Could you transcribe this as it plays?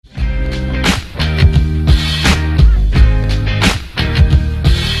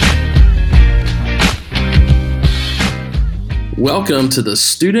Welcome to the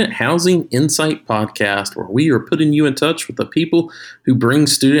Student Housing Insight Podcast, where we are putting you in touch with the people who bring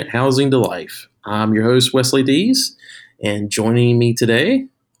student housing to life. I'm your host, Wesley Dees, and joining me today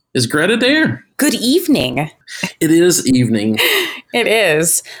is Greta Dare. Good evening. It is evening. It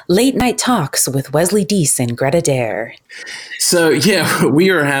is. Late night talks with Wesley Dees and Greta Dare. So, yeah, we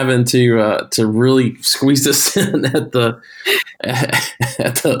are having to really squeeze this in at the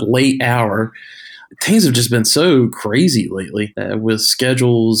late hour. Things have just been so crazy lately with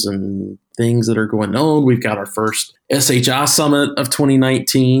schedules and things that are going on. We've got our first SHI Summit of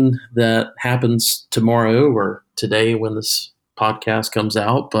 2019 that happens tomorrow or today when this podcast comes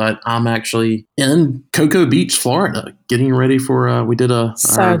out. But I'm actually in Cocoa Beach, Florida, getting ready for, we did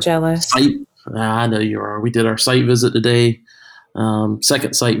jealous. Site. I know you are. We did our site visit today,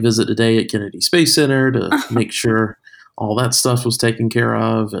 second site visit today at Kennedy Space Center to make sure all that stuff was taken care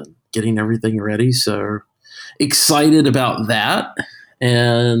of and getting everything ready. So excited about that.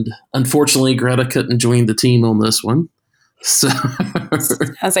 And unfortunately, Greta couldn't join the team on this one. So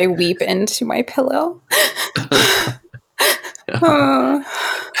as I weep into my pillow.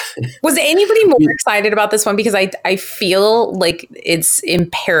 Was anybody more excited about this one? Because I feel like it's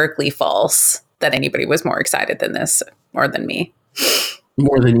empirically false that anybody was more excited than this or than me.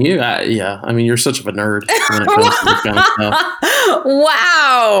 More than you? Yeah. I mean, you're such of a nerd when it comes to this kind of stuff.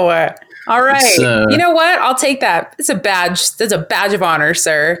 Wow. All right. So, you know what? I'll take that. It's a badge. That's a badge of honor,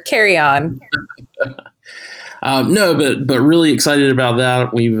 sir. Carry on. No, but really excited about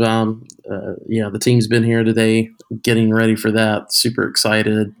that. We've, the team's been here today getting ready for that. Super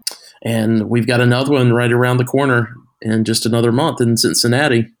excited. And we've got another one right around the corner in just another month in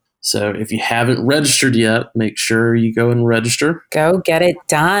Cincinnati. So if you haven't registered yet, make sure you go and register. Go get it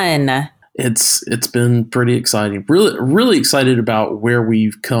done. It's been pretty exciting. Really, really excited about where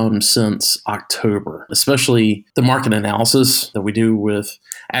we've come since October, especially the market analysis that we do with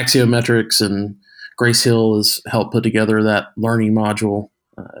Axiometrics, and Grace Hill has helped put together that learning module.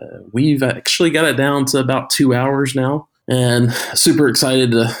 We've actually got it down to about 2 hours now, and super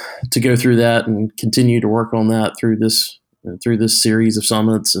excited to go through that and continue to work on that through this series of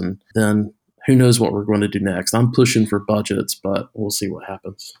summits. And then who knows what we're going to do next. I'm pushing for budgets, but we'll see what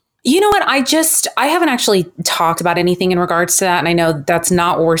happens. You know what? I haven't actually talked about anything in regards to that. And I know that's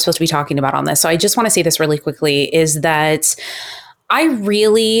not what we're supposed to be talking about on this. So I just want to say this really quickly is that I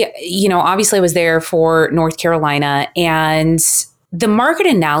really, obviously I was there for North Carolina, and the market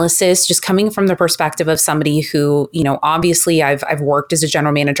analysis, just coming from the perspective of somebody who, obviously I've worked as a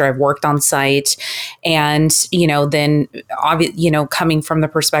general manager, I've worked on site, and, then, coming from the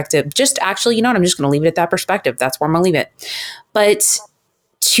perspective, just actually, I'm just going to leave it at that perspective. That's where I'm going to leave it. But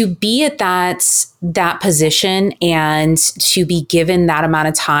to be at that position and to be given that amount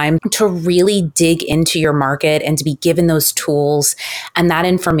of time to really dig into your market and to be given those tools and that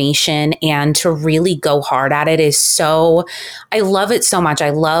information and to really go hard at it I love it so much. I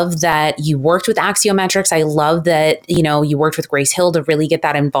love that you worked with Axiometrics. I love that, you worked with Grace Hill to really get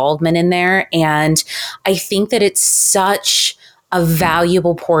that involvement in there. And I think that it's such a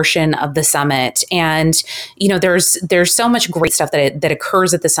valuable portion of the summit. And, there's so much great stuff that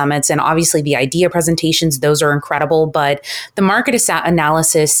occurs at the summits. And obviously the idea presentations, those are incredible. But the market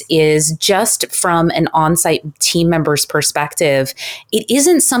analysis is just from an on-site team member's perspective. It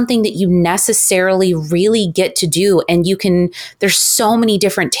isn't something that you necessarily really get to do. And there's so many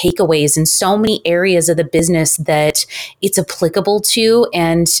different takeaways and so many areas of the business that it's applicable to.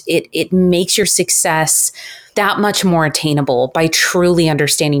 And it makes your success that much more attainable by truly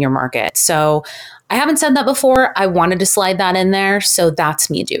understanding your market. So I haven't said that before. I wanted to slide that in there. So that's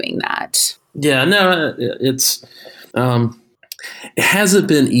me doing that. Yeah, no, it hasn't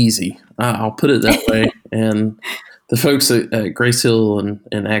been easy. I'll put it that way. And the folks at Grace Hill and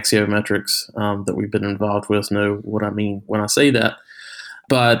Axiometrics that we've been involved with know what I mean when I say that.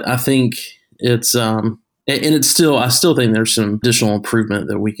 But I think I still think there's some additional improvement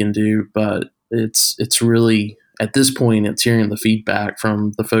that we can do, but it's really, at this point, it's hearing the feedback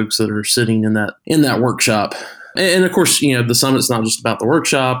from the folks that are sitting in that workshop. And of course, the summit's not just about the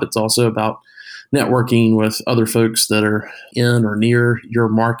workshop. It's also about networking with other folks that are in or near your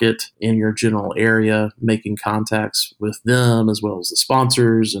market in your general area, making contacts with them as well as the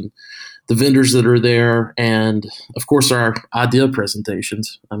sponsors and the vendors that are there, and of course our idea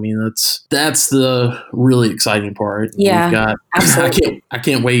presentations. I mean, that's the really exciting part. Yeah, absolutely. I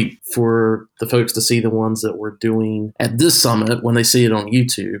can't wait for the folks to see the ones that we're doing at this summit when they see it on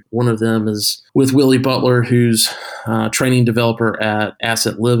YouTube. One of them is with Willie Butler, who's a training developer at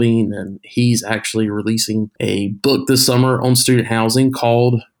Asset Living, and he's actually releasing a book this summer on student housing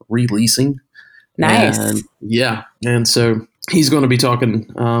called Releasing. Nice. And yeah. And so he's going to be talking,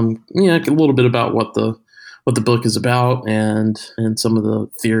 a little bit about what the book is about and some of the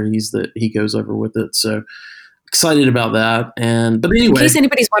theories that he goes over with it. So excited about that. But anyway, in case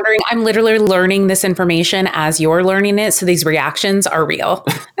anybody's wondering, I'm literally learning this information as you're learning it. So these reactions are real.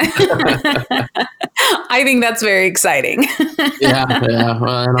 I think that's very exciting. Yeah.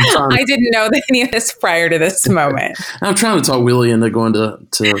 And I didn't know any of this prior to this moment. I'm trying to talk Willie into going to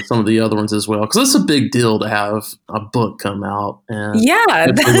some of the other ones as well, because it's a big deal to have a book come out. And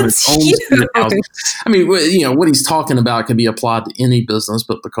yeah, that's huge. I mean, what he's talking about can be applied to any business,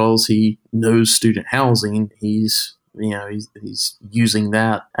 but because he knows student housing, he's using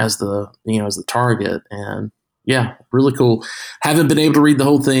that as the target. And yeah, really cool. Haven't been able to read the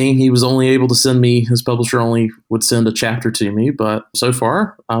whole thing. He was only able to his publisher only would send a chapter to me, but so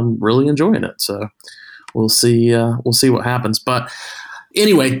far I'm really enjoying it. So we'll see what happens. But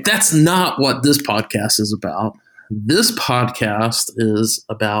anyway, that's not what this podcast is about. This podcast is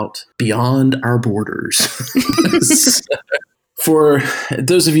about beyond our borders. For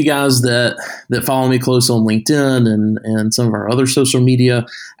those of you guys that follow me close on LinkedIn and some of our other social media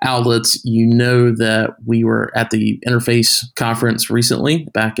outlets, you know that we were at the Interface conference recently,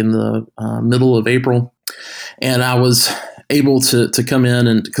 back in the middle of April, and I was able to come in,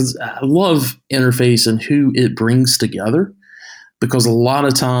 and because I love Interface and who it brings together, because a lot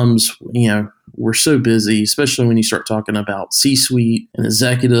of times, we're so busy, especially when you start talking about C-suite and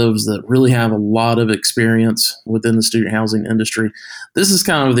executives that really have a lot of experience within the student housing industry. This is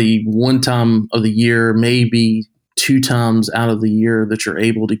kind of the one time of the year, maybe 2 times out of the year, that you're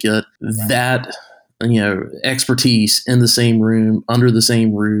able to get that, expertise in the same room, under the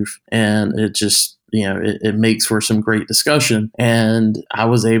same roof. And it just, it makes for some great discussion. And I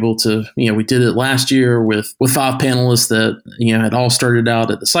was able to, we did it last year with 5 panelists that, had all started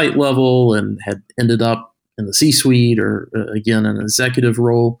out at the site level and had ended up in the C-suite or again, an executive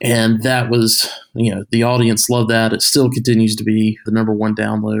role. And that was, the audience loved that. It still continues to be the number 1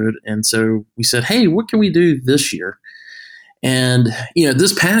 download. And so we said, hey, what can we do this year? And,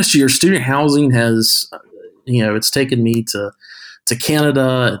 this past year, student housing has, it's taken me to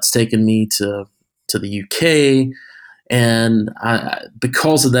Canada. It's taken me to the UK. And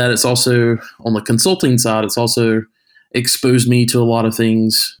because of that, it's also on the consulting side, it's also exposed me to a lot of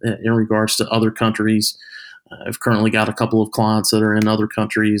things in regards to other countries. I've currently got a couple of clients that are in other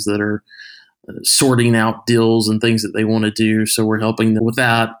countries that are sorting out deals and things that they want to do. So we're helping them with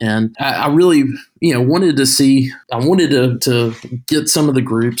that. And I really, wanted to get some of the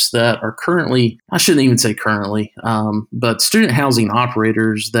groups that are currently, I shouldn't even say currently, but student housing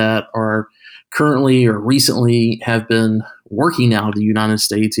operators that are currently or recently have been working out of the United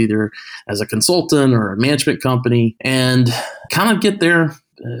States, either as a consultant or a management company, and kind of get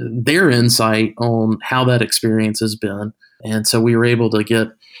their insight on how that experience has been. And so we were able to get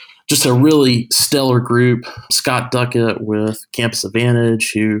just a really stellar group. Scott Duckett with Campus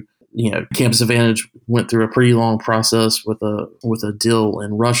Advantage, who, Campus Advantage went through a pretty long process with a deal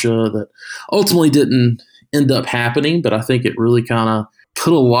in Russia that ultimately didn't end up happening, but I think it really kind of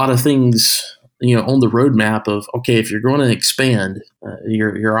put a lot of things on the roadmap of, okay, if you're going to expand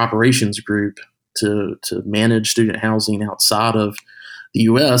your operations group to manage student housing outside of the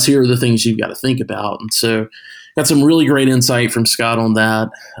U.S., here are the things you've got to think about. And so got some really great insight from Scott on that.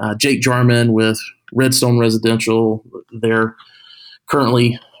 Jake Jarman with Redstone Residential, they're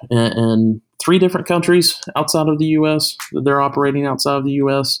currently in 3 different countries outside of the U.S. They're operating outside of the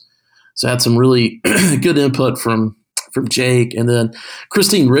U.S. So I had some really good input from Jake. And then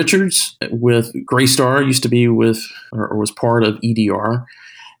Christine Richards with Graystar used to be with or was part of EDR.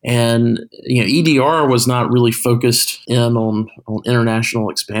 And, EDR was not really focused in on international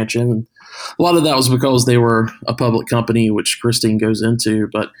expansion. A lot of that was because they were a public company, which Christine goes into.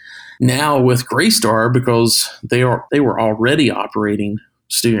 But now with Graystar, because they were already operating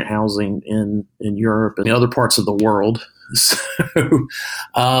student housing in Europe and other parts of the world.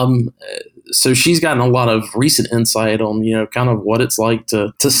 So she's gotten a lot of recent insight on, kind of what it's like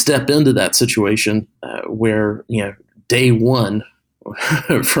to step into that situation where, day one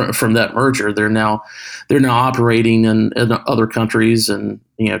from that merger, they're now operating in other countries and,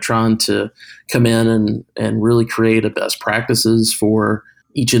 trying to come in and really create a best practices for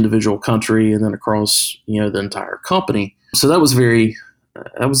each individual country and then across, the entire company. So that was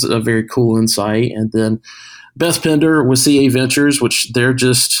a very cool insight. And then Beth Pender with CA Ventures, which they're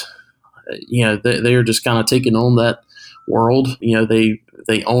just, they're just kind of taking on that world.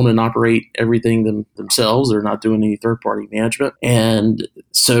 They own and operate everything themselves. They're not doing any third-party management. And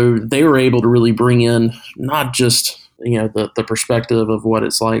so they were able to really bring in not just, the perspective of what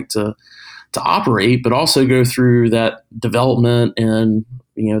it's like to to operate, but also go through that development and,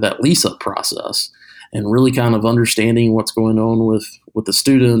 that lease up process, and really kind of understanding what's going on with the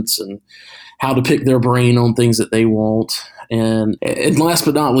students and how to pick their brain on things that they want. And last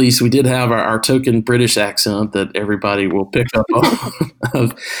but not least, we did have our token British accent that everybody will pick up on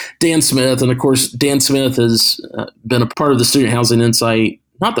of Dan Smith. And of course, Dan Smith has been a part of the Student Housing Insight,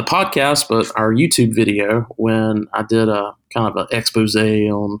 not the podcast, but our YouTube video, when I did a kind of an expose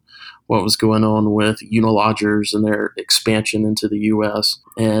on what was going on with Unilodgers and their expansion into the U.S.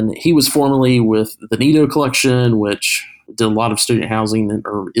 And he was formerly with the Nido Collection, which did a lot of student housing,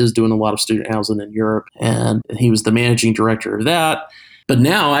 or is doing a lot of student housing in Europe. And he was the managing director of that. But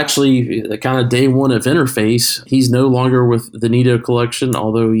now, actually, the kind of day one of Interface, he's no longer with the Nido Collection,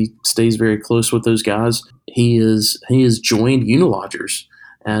 although he stays very close with those guys. He has joined Unilodgers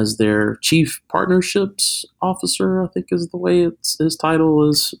as their chief partnerships officer, I think is the way his title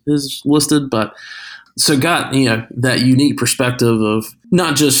is listed. But so got, that unique perspective of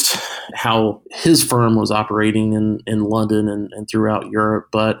not just how his firm was operating in London and throughout Europe,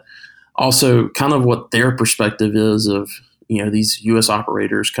 but also kind of what their perspective is of, these U.S.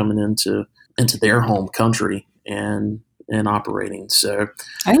 operators coming into their home country and operating. So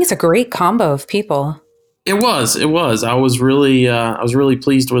I think it's a great combo of people. It was. I was really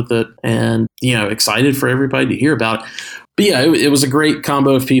pleased with it, and excited for everybody to hear about it. But yeah, it was a great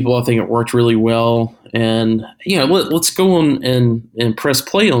combo of people. I think it worked really well, and let's go on and press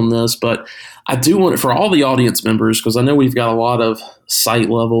play on this. But I do want it for all the audience members, because I know we've got a lot of site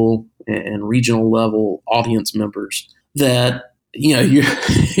level and regional level audience members that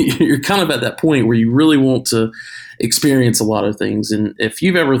you're kind of at that point where you really want to experience a lot of things. And if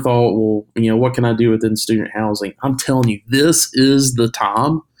you've ever thought, well, what can I do within student housing? I'm telling you, this is the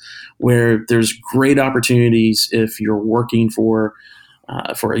time where there's great opportunities if you're working for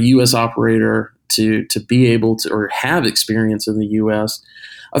a U.S. operator to be able to, or have experience in the U.S.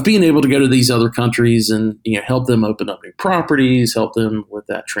 of being able to go to these other countries and help them open up new properties, help them with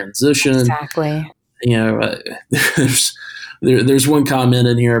that transition. Exactly. There's one comment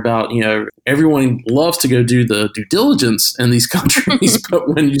in here about, everyone loves to go do the due diligence in these countries, but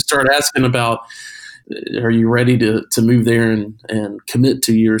when you start asking about, are you ready to move there and commit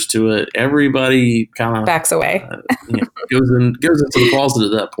 2 years to it, everybody kind of backs away, goes into the closet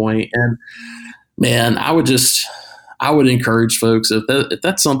at that point. And man, I would encourage folks, if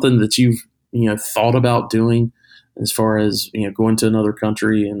that's something that you've thought about doing, as far as going to another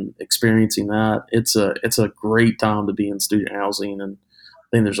country and experiencing that, it's a great time to be in student housing, and I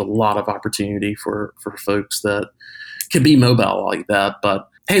think there's a lot of opportunity for folks that can be mobile like that. But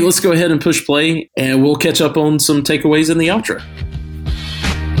hey, let's go ahead and push play, and we'll catch up on some takeaways in the outro.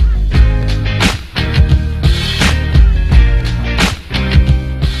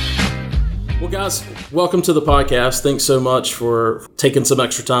 Guys, welcome to the podcast. Thanks so much for taking some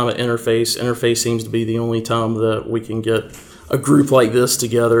extra time at Interface. Interface seems to be the only time that we can get a group like this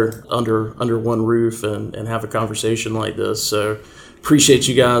together under one roof and have a conversation like this. So appreciate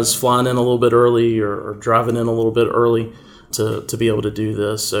you guys flying in a little bit early or driving in a little bit early to be able to do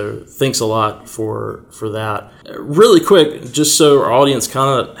this. So thanks a lot for that. Really quick, just so our audience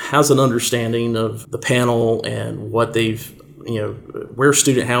kind of has an understanding of the panel and what they've where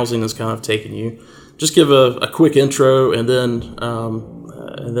student housing has kind of taken you. Just give a quick intro, and then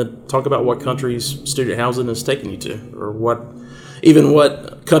talk about what countries student housing has taken you to, or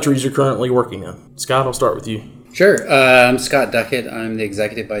what countries you're currently working in. Scott, I'll start with you. Sure. I'm Scott Duckett. I'm the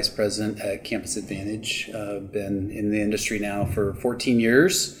Executive Vice President at Campus Advantage. I've been in the industry now for 14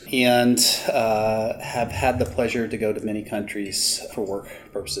 years and have had the pleasure to go to many countries for work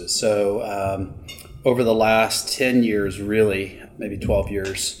purposes. So over the last 10 years, really, maybe 12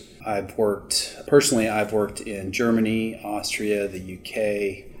 years, I've worked in Germany, Austria, the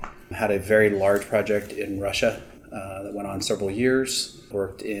UK, had a very large project in Russia that went on several years,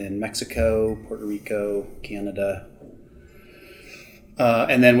 worked in Mexico, Puerto Rico, Canada.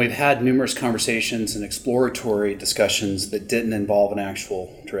 And then we've had numerous conversations and exploratory discussions that didn't involve an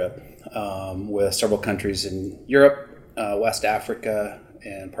actual trip with several countries in Europe, West Africa,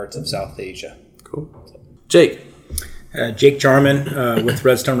 and parts of South Asia. Cool. Jake. Jake Jarman with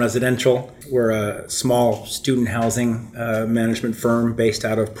Redstone Residential. We're a small student housing management firm based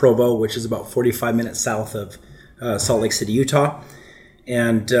out of Provo, which is about 45 minutes south of Salt Lake City, Utah.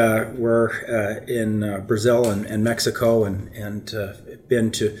 And we're in Brazil and Mexico and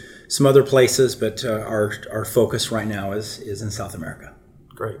been to some other places, but our focus right now is in South America.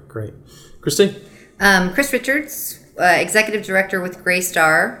 Great. Christine? Chris Richards. Executive Director with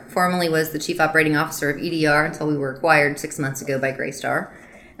Greystar, formerly was the Chief Operating Officer of EDR until we were acquired 6 months ago by Greystar.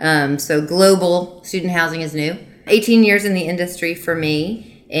 So global student housing is new. 18 years in the industry for me.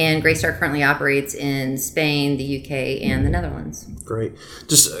 And Greystar currently operates in Spain, the UK, and the Netherlands. Great.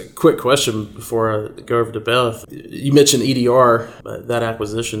 Just a quick question before I go over to Beth. You mentioned EDR, that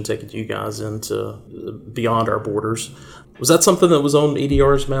acquisition taking you guys into beyond our borders. Was that something that was on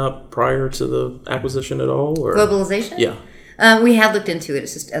EDR's map prior to the acquisition at all? Or? Globalization? Yeah. We had looked into it.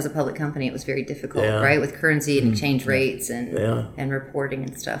 It's just as a public company, it was very difficult, right, with currency and exchange rates and reporting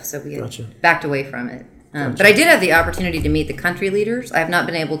and stuff. So we had backed away from it. But I did have the opportunity to meet the country leaders. I have not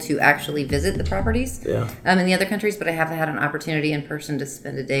been able to actually visit the properties in the other countries, but I have had an opportunity in person to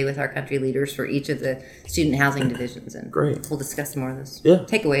spend a day with our country leaders for each of the student housing divisions. And we'll discuss more of those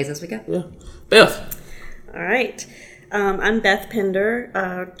takeaways as we go. Yeah. Beth. All right. I'm Beth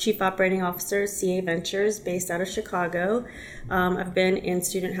Pinder, Chief Operating Officer, CA Ventures, based out of Chicago. I've been in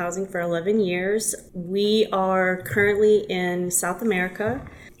student housing for 11 years. We are currently in South America,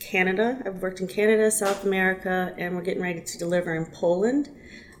 Canada. I've worked in Canada, South America, and we're getting ready to deliver in Poland.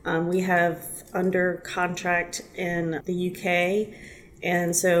 We have under contract in the UK,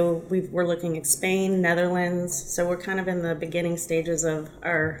 and so we're looking at Spain, Netherlands. So we're kind of in the beginning stages of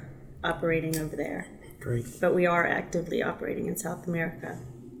our operating over there. Great. But we are actively operating in South America.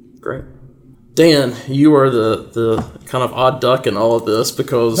 Great. Dan, you are the kind of odd duck in all of this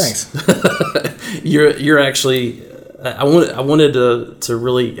because you're actually. I wanted to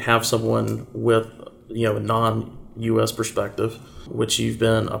really have someone with a non-U.S. perspective, which you've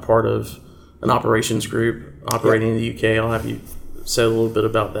been a part of an operations group operating in the UK. I'll have you say a little bit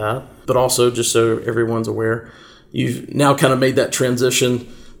about that, but also just so everyone's aware, you've now kind of made that transition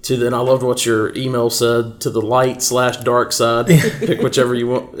to the, and I loved what your email said, to the light/dark side. Pick whichever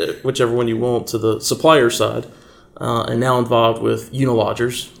one you want, to the supplier side, and now involved with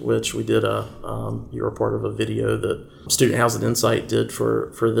Unilodgers, which we did you were a part of a video that Student Housing Insight did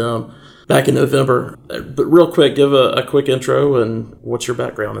for them back in November. But real quick, give a quick intro and what your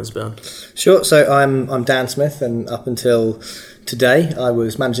background has been. Sure. So I'm Dan Smith, and up until today, I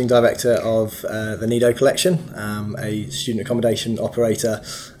was Managing Director of the Nido Collection, a student accommodation operator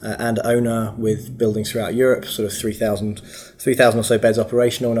and owner with buildings throughout Europe, sort of 3,000 or so beds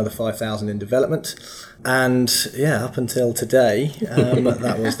operational, another 5,000 in development. And up until today,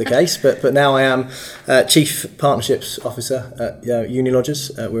 that was the case. But now I am Chief Partnerships Officer at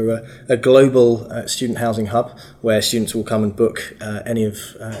Unilodgers. We're a global student housing hub where students will come and book any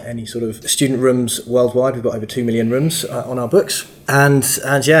sort of student rooms worldwide. We've got over 2 million rooms on our books. And it's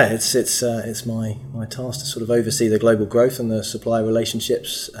my task to sort of oversee the global growth and the supply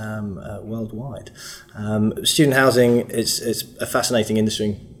relationships worldwide. Student housing it's a fascinating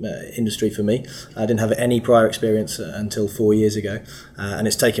industry for me. I didn't have any prior experience until 4 years ago, and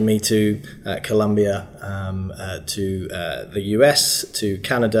it's taken me to Colombia, to the US, to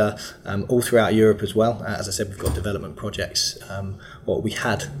Canada, all throughout Europe as well. As I said, we've got development projects. We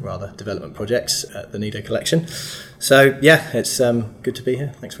had development projects at the Nido Collection. So it's good to be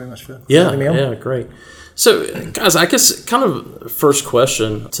here. Thanks very much for having me on. Yeah, great. So, guys, I guess kind of first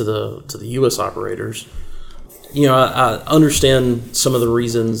question to the U.S. operators. I understand some of the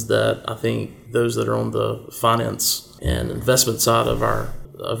reasons that I think those that are on the finance and investment side of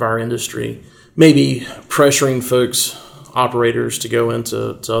our industry may be pressuring operators to go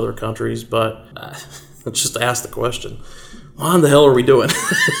into other countries. But let's just ask the question: why in the hell are we doing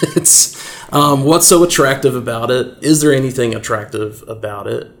it? What's so attractive about it? Is there anything attractive about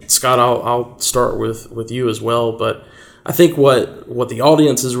it? Scott, I'll start with you as well, but I think what the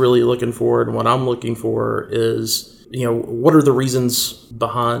audience is really looking for and what I'm looking for is, what are the reasons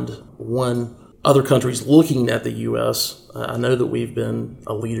behind other countries looking at the U.S.? I know that we've been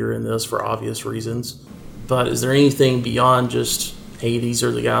a leader in this for obvious reasons, but is there anything beyond just, hey, these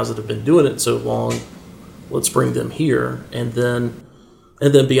are the guys that have been doing it so long, let's bring them here, and then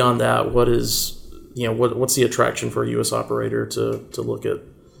beyond that, what's the attraction for a U.S. operator to look at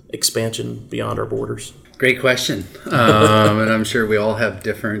expansion beyond our borders? Great question. And I'm sure we all have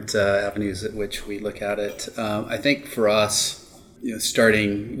different avenues at which we look at it. I think for us,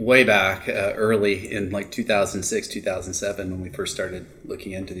 starting way back early in like 2006, 2007, when we first started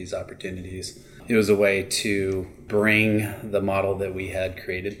looking into these opportunities, it was a way to bring the model that we had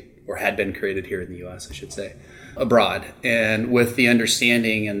created, or had been created here in the U.S., I should say, abroad. And with the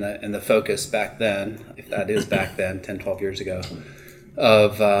understanding and the focus back then, if that is back then, 10, 12 years ago,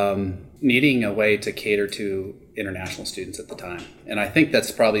 of needing a way to cater to international students at the time. And I think that's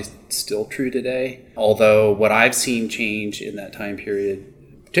probably still true today. Although what I've seen change in that time period,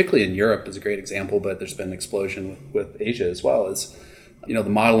 particularly in Europe is a great example, but there's been an explosion with Asia as well, is the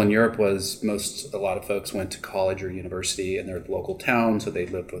model in Europe was a lot of folks went to college or university in their local town, so they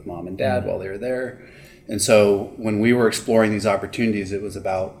lived with mom and dad while they were there. And so when we were exploring these opportunities, it was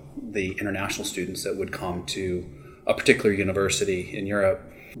about the international students that would come to a particular university in Europe.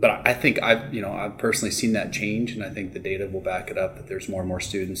 But I think I've personally seen that change, and I think the data will back it up, that there's more and more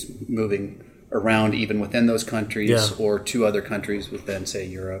students moving around even within those countries or to other countries within, say,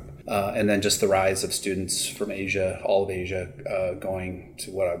 Europe. And then just the rise of students from Asia, all of Asia, going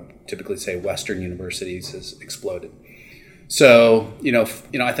to what I typically say Western universities has exploded. So,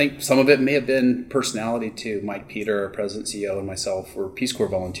 I think some of it may have been personality too. Mike Peter, our president, CEO, and myself were Peace Corps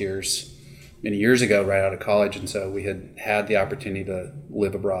volunteers many years ago, right out of college. And so we had the opportunity to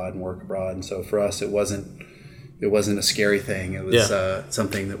live abroad and work abroad. And so for us, it wasn't a scary thing. It was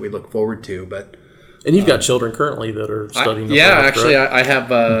something that we look forward to. And you've got children currently that are studying. I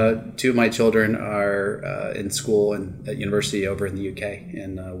have two of my children are in school and at university over in the UK,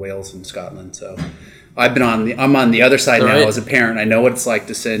 in Wales and Scotland. So I'm on the other side now as a parent. I know what it's like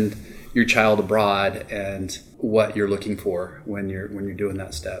to send your child abroad and what you're looking for when you're doing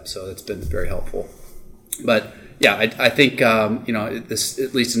that step. So it's been very helpful. But yeah, I think this,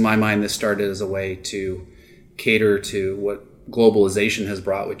 at least in my mind, this started as a way to cater to what globalization has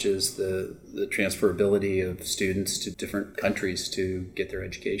brought, which is the transferability of students to different countries to get their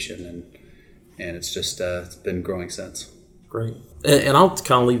education, and it's just it's been growing since. Great. And I'll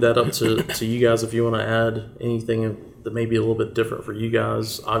kind of leave that up to you guys if you want to add anything that may be a little bit different for you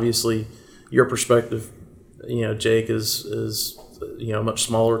guys. Obviously, your perspective, Jake is a much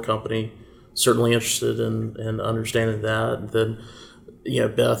smaller company, certainly interested in understanding that. And then,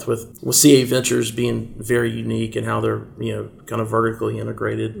 Beth, with CA Ventures being very unique and how they're, kind of vertically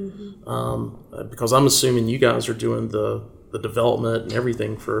integrated, because I'm assuming you guys are doing the development and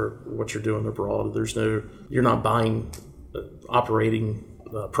everything for what you're doing abroad. You're not buying operating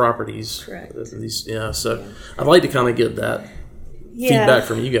properties. Correct. I'd like to kind of get that feedback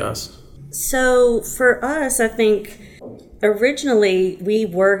from you guys. So for us, I think originally we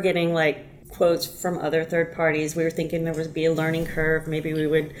were getting quotes from other third parties. We were thinking there would be a learning curve. Maybe we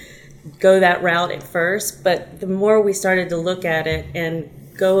would go that route at first, but the more we started to look at it and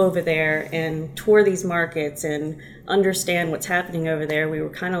go over there and tour these markets and understand what's happening over there, we were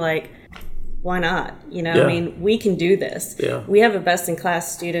kind of like, why not? I mean, we can do this. Yeah. We have a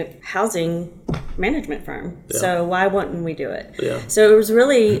best-in-class student housing management firm. Yeah. So why wouldn't we do it? Yeah. So it was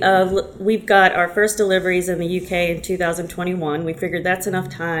really, we've got our first deliveries in the UK in 2021. We figured that's enough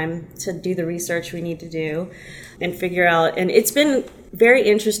time to do the research we need to do and figure out. And it's been very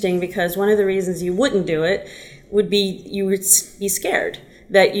interesting because one of the reasons you wouldn't do it would be you would be scared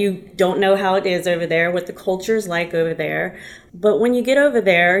that you don't know how it is over there, what the culture is like over there. But when you get over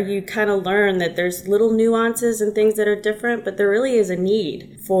there, you kind of learn that there's little nuances and things that are different, but there really is a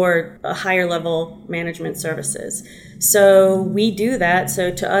need for a higher level management services. So we do that.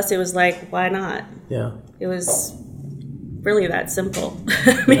 So to us, it was like, why not? Yeah. It was really that simple.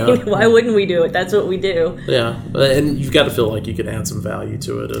 I mean, why wouldn't we do it? That's what we do. Yeah. And you've got to feel like you could add some value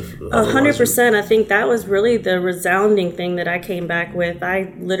to it. 100%. I think that was really the resounding thing that I came back with.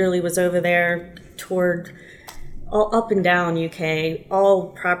 I literally was over there, toured all up and down UK, all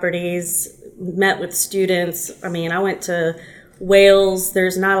properties, met with students. I mean, I went to Wales.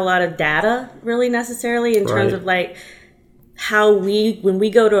 There's not a lot of data really necessarily in terms of how when we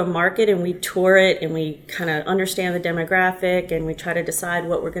go to a market and we tour it and we kind of understand the demographic and we try to decide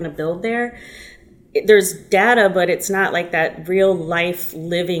what we're going to build there, there's data, but it's not like that real life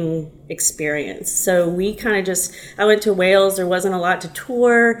living experience. So we kind of I went to Wales, there wasn't a lot to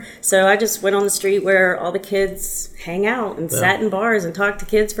tour. So I just went on the street where all the kids hang out and sat in bars and talked to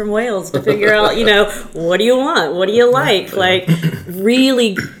kids from Wales to figure out, what do you want? What do you like?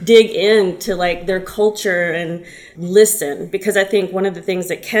 Really dig into their culture and listen, because I think one of the things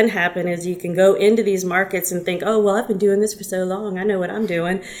that can happen is you can go into these markets and think, oh, well, I've been doing this for so long, I know what I'm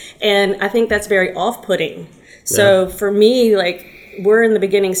doing. And I think that's very off-putting. So for me, we're in the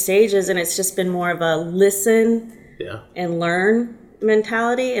beginning stages and it's just been more of a listen and learn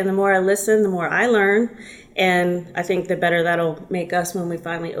mentality. And the more I listen, the more I learn. And I think the better that'll make us when we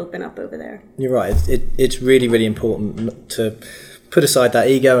finally open up over there. You're right. It's really, really important to put aside that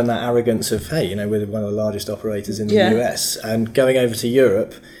ego and that arrogance of, hey, we're one of the largest operators in the US, and going over to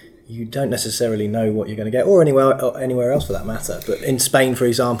Europe, you don't necessarily know what you're going to get, or anywhere else for that matter. But in Spain, for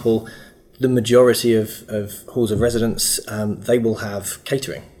example, the majority of halls of residence, they will have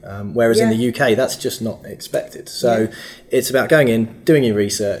catering, whereas in the UK, that's just not expected. So it's about going in, doing your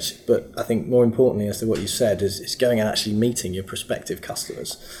research, but I think more importantly, as to what you said, is going and actually meeting your prospective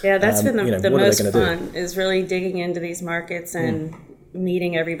customers. Yeah, that's been the most fun, is really digging into these markets and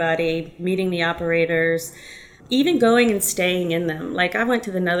meeting everybody, meeting the operators, even going and staying in them. Like I went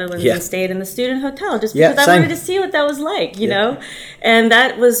to the Netherlands and stayed in the student hotel just because I wanted to see what that was like, you know? And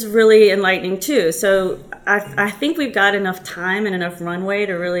that was really enlightening too. So I think we've got enough time and enough runway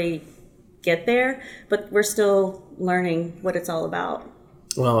to really get there, but we're still learning what it's all about.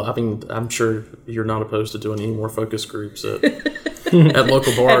 Well, I mean, I'm sure you're not opposed to doing any more focus groups at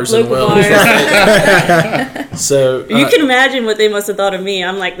local bars and Wells. So you can imagine what they must have thought of me.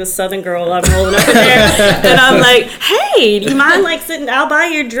 I'm like this Southern girl. I'm rolling up in there, and I'm like, "Hey, do you mind like sitting? I'll buy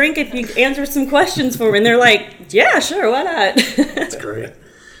you a drink if you answer some questions for me." And they're like, "Yeah, sure, why not?" That's great.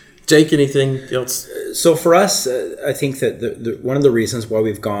 Jake, anything else? So for us, I think that one of the reasons why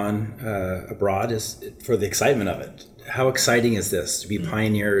we've gone abroad is for the excitement of it. How exciting is this to be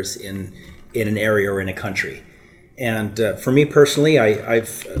pioneers in an area or in a country? And for me personally,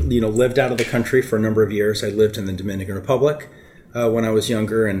 I've lived out of the country for a number of years. I lived in the Dominican Republic when I was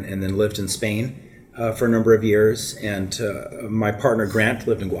younger, and then lived in Spain for a number of years. And my partner Grant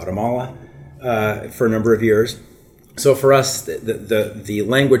lived in Guatemala for a number of years. So for us, the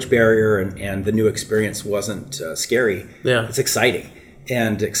language barrier and the new experience wasn't scary. Yeah, it's exciting.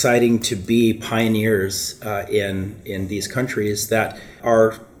 And exciting to be pioneers in these countries that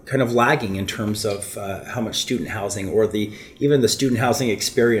are kind of lagging in terms of how much student housing or even the student housing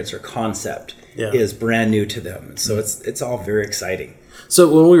experience or concept is brand new to them. So it's all very exciting. So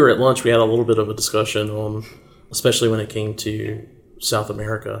when we were at lunch, we had a little bit of a discussion on, especially when it came to South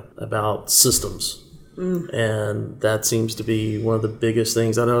America, about systems. And that seems to be one of the biggest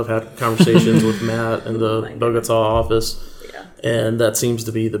things. I know I've had conversations with Matt in the Bogota office. And that seems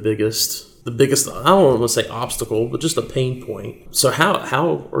to be the biggest, I don't want to say obstacle, but just a pain point. So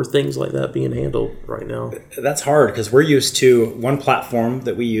how are things like that being handled right now? That's hard because we're used to one platform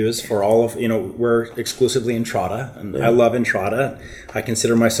that we use for all of, we're exclusively Entrada. And I love Entrada. I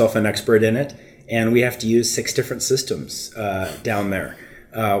consider myself an expert in it. And we have to use 6 different systems down there.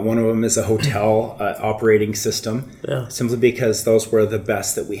 One of them is a hotel operating system, simply because those were the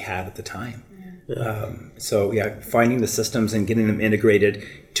best that we had at the time. Finding the systems and getting them integrated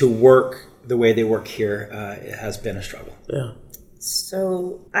to work the way they work here has been a struggle. Yeah.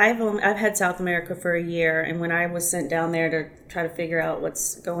 So I've had South America for a year, and when I was sent down there to try to figure out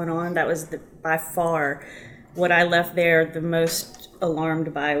what's going on, that was by far what I left there the most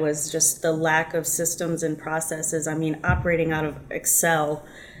alarmed by was just the lack of systems and processes. I mean, operating out of Excel,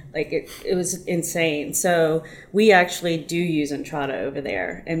 like it was insane. So we actually do use Entrada over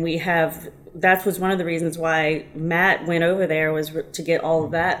there, and that was one of the reasons why Matt went over there, was to get all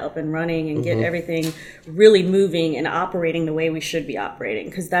of that up and running and get everything really moving and operating the way we should be operating,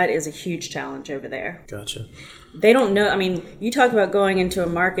 because that is a huge challenge over there. Gotcha. They don't know. I mean, you talk about going into a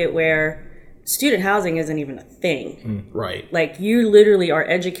market where student housing isn't even a thing. Right. Like you literally are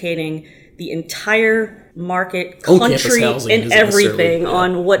educating the entire market, country, and everything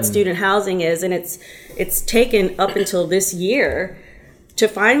on what student housing is. And it's taken up until this year to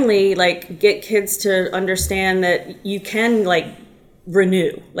finally get kids to understand that you can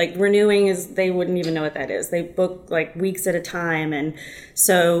renew. Renewing is, they wouldn't even know what that is. They book weeks at a time. And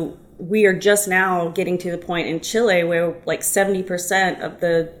so we are just now getting to the point in Chile where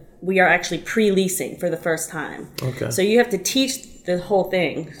 70% we are actually pre-leasing for the first time. Okay. So you have to teach the whole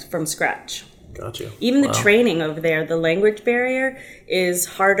thing from scratch. Gotcha. Even the training over there, the language barrier is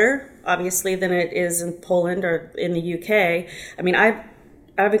harder, obviously, than it is in Poland or in the UK. I mean,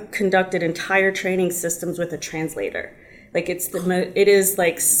 I've conducted entire training systems with a translator. It is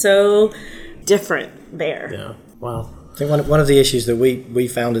so different there. Yeah. Wow. I think one of the issues that we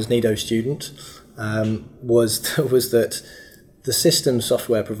found as NIDO students was that the system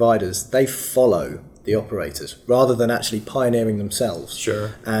software providers, they follow the operators rather than actually pioneering themselves.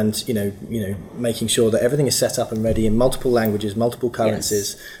 Sure. And making sure that everything is set up and ready in multiple languages, multiple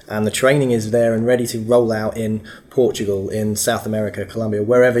currencies, and the training is there and ready to roll out in Portugal, in South America, Colombia,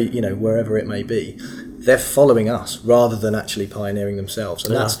 wherever it may be. They're following us rather than actually pioneering themselves,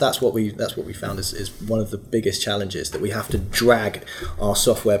 and that's what we found is one of the biggest challenges, that we have to drag our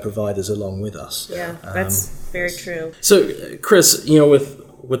software providers along with us. Yeah, that's very true. So, Chris,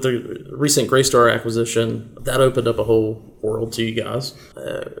 with the recent Greystar acquisition, that opened up a whole world to you guys.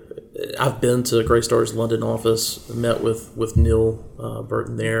 I've been to Greystar's London office, met with Neil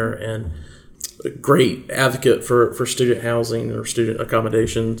Burton there, and a great advocate for student housing or student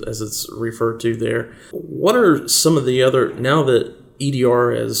accommodations, as it's referred to there. What are some of the other, now that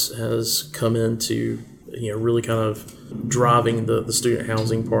EDR has come into really kind of driving the student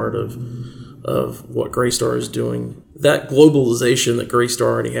housing part of what Greystar is doing, that globalization that Greystar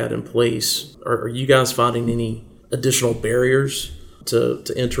already had in place, are you guys finding any additional barriers to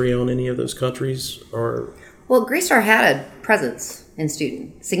entry on any of those countries? Or well, Greystar had a presence in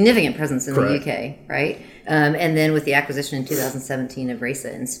student, significant presence in Correct. the UK, right? And then with the acquisition in 2017 of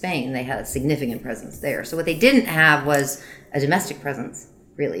RESA in Spain, they had a significant presence there. So what they didn't have was a domestic presence,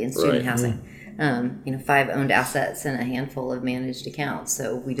 really, in student Right. housing. 5 owned assets and a handful of managed accounts.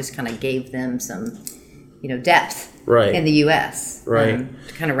 So we just kind of gave them some, depth Right. in the U.S. Right.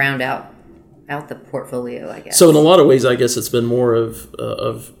 To kind of round out the portfolio, I guess. So in a lot of ways, I guess it's been more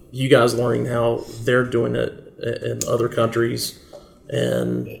of you guys learning how they're doing it in other countries,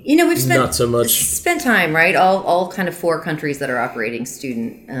 and we've not so much spent time, right? All kind of 4 countries that are operating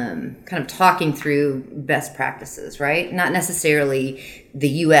student, kind of talking through best practices, right? Not necessarily the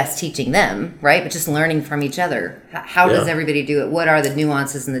U.S. teaching them, right? But just learning from each other. How does everybody do it? What are the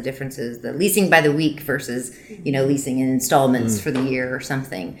nuances and the differences? The leasing by the week versus, leasing in installments for the year or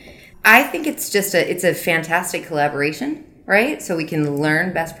something. I think it's it's a fantastic collaboration, right? So we can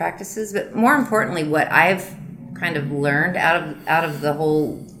learn best practices, but more importantly, what I've kind of learned out of the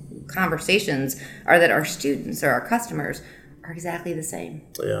whole conversations are that our students or our customers are exactly the same.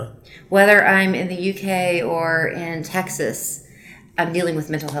 Yeah. Whether I'm in the UK or in Texas, I'm dealing with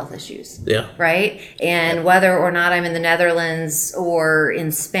mental health issues. Yeah. Right? And whether or not I'm in the Netherlands or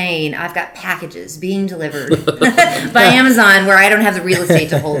in Spain, I've got packages being delivered by Amazon where I don't have the real estate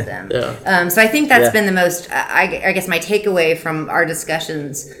to hold them. Yeah. So I think that's been the most, I guess my takeaway from our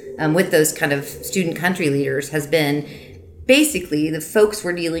discussions with those kind of student country leaders has been basically the folks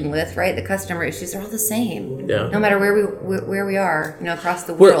we're dealing with, right? The customer issues are all the same. Yeah. No matter where we are, across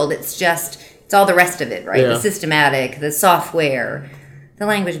the world. It's all the rest of it, right? Yeah. The systematic, the software, the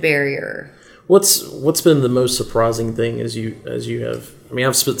language barrier. What's been the most surprising thing as you have? I mean,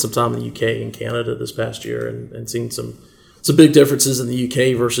 I've spent some time in the UK and Canada this past year and seen some big differences in the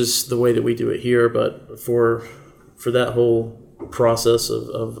UK versus the way that we do it here. But for that whole process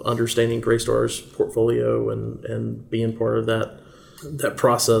of understanding Greystar's portfolio and being part of that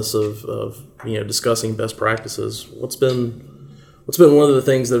process of discussing best practices, what's been one of the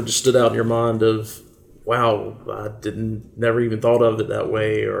things that have just stood out in your mind of, wow, I never even thought of it that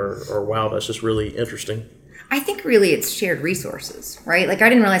way, or wow, that's just really interesting? I think really it's shared resources, right? Like I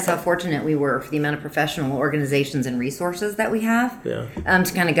didn't realize how fortunate we were for the amount of professional organizations and resources that we have to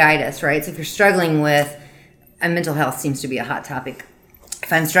kind of guide us, right? So if you're struggling with, and mental health seems to be a hot topic.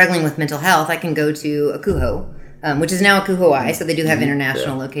 If I'm struggling with mental health, I can go to Akuho, which is now Akuho I, so they do have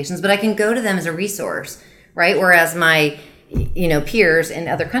international locations, but I can go to them as a resource, right? Whereas my peers in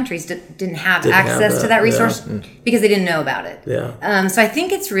other countries didn't have access to that resource because they didn't know about it. Yeah. So I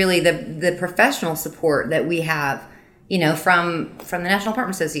think it's really the professional support that we have, from the National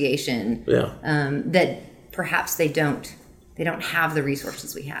Apartment Association. That perhaps they don't have the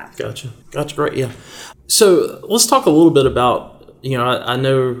resources we have. Gotcha. Great. Yeah. So let's talk a little bit about, I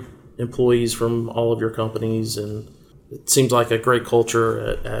know employees from all of your companies, and it seems like a great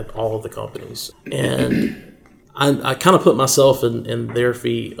culture at all of the companies. And I kind of put myself in their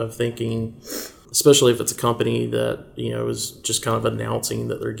feet of thinking, especially if it's a company that, is just kind of announcing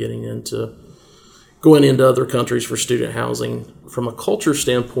that they're going into other countries for student housing. From a culture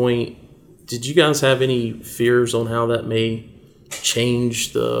standpoint, did you guys have any fears on how that may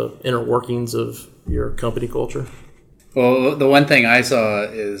change the inner workings of your company culture? Well, the one thing I saw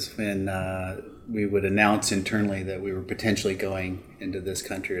is when we would announce internally that we were potentially going into this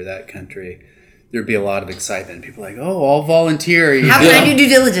country or that country, there'd be a lot of excitement. People like, oh, I'll volunteer. How can I do due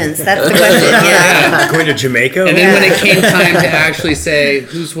diligence? That's the question. Going to Jamaica? And then when it came time to actually say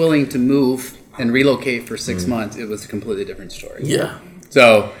who's willing to move and relocate for 6 months, it was a completely different story. Yeah.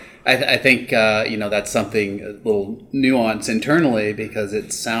 So I think, that's something, a little nuance internally, because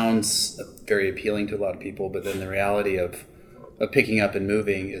it sounds very appealing to a lot of people, but then the reality of picking up and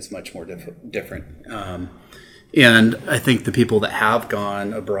moving is much more different. And I think the people that have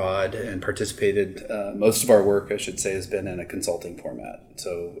gone abroad and participated, most of our work, I should say, has been in a consulting format.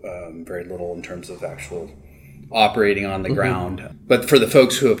 So very little in terms of actual operating on the ground. But for the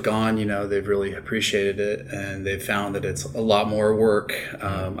folks who have gone, they've really appreciated it, and they've found that it's a lot more work.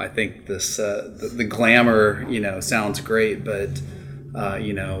 I think this the glamour, sounds great, but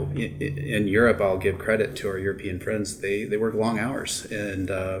in Europe, I'll give credit to our European friends. They work long hours, and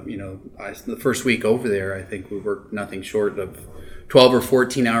the first week over there, I think we worked nothing short of 12 or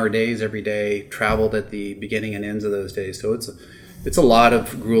 14-hour days every day. Traveled at the beginning and ends of those days, so it's a lot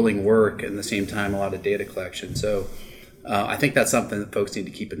of grueling work, and at the same time a lot of data collection. So I think that's something that folks need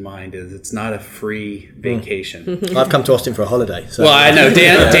to keep in mind is it's not a free vacation. I've come to Austin for a holiday. So. Well, I know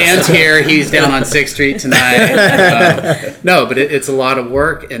Dan's here. He's down on 6th Street tonight. No, but it's a lot of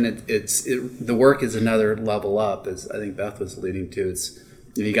work, and the work is another level up, as I think Beth was alluding to.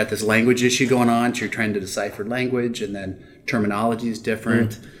 You got this language issue going on, so you're trying to decipher language, and then terminology is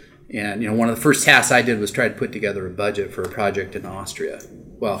different. And one of the first tasks I did was try to put together a budget for a project in Austria.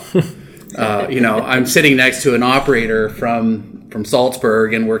 Well, I'm sitting next to an operator from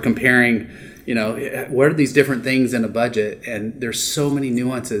Salzburg, and we're comparing, what are these different things in a budget? And there's so many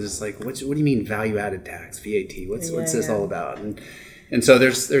nuances. It's like, what do you mean value-added tax, VAT? What's this all about? And so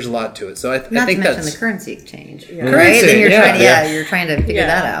there's a lot to it. So I think that's... Not to mention the currency exchange, right? And you're trying to figure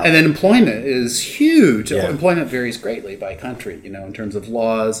that out. And then employment is huge. Yeah. Employment varies greatly by country, in terms of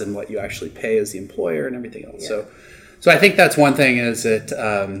laws and what you actually pay as the employer and everything else. Yeah. So I think that's one thing is that,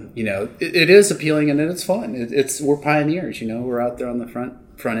 it is appealing and it's fun. We're pioneers, we're out there on the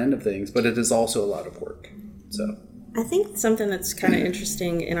front end of things, but it is also a lot of work. So I think something that's kind of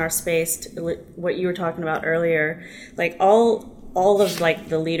interesting in our space, what you were talking about earlier, like all of like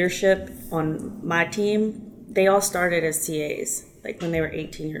the leadership on my team, they all started as CAs, like when they were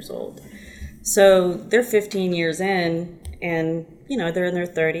 18 years old. So they're 15 years in, and they're in their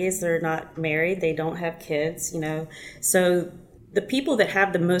 30s, they're not married, they don't have kids, So the people that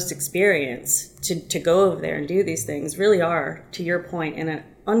have the most experience to go over there and do these things really are, to your point, in an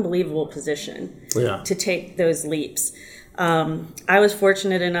unbelievable position to take those leaps. I was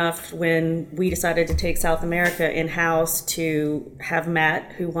fortunate enough when we decided to take South America in-house to have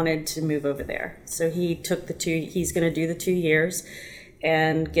Matt, who wanted to move over there. So he took he's going to do the 2 years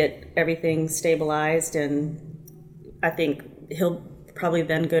and get everything stabilized, and I think he'll probably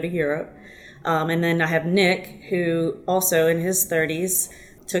then go to Europe. And then I have Nick, who also in his 30s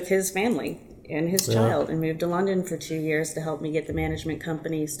took his family and his child and moved to London for 2 years to help me get the management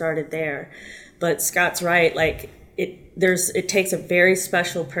company started there. But Scott's right, like it takes a very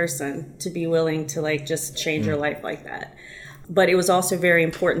special person to be willing to like just change your life like that. But it was also very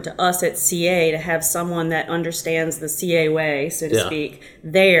important to us at CA to have someone that understands the CA way, so to speak,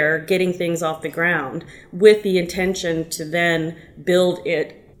 there, getting things off the ground with the intention to then build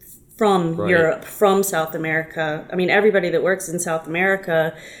it from Europe, from South America. I mean, everybody that works in South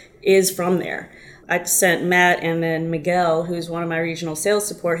America is from there. I sent Matt and then Miguel, who's one of my regional sales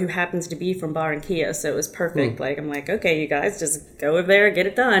support, who happens to be from Barranquilla, so it was perfect. Like, I'm like, okay, you guys, just go over there, get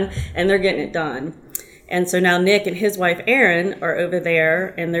it done, and they're getting it done. And so now Nick and his wife Erin are over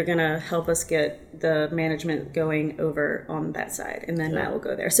there, and they're going to help us get the management going over on that side, and then Matt will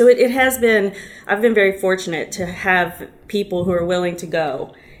go there. So it has been, I've been very fortunate to have people who are willing to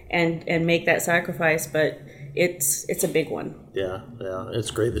go and make that sacrifice, but it's a big one. Yeah,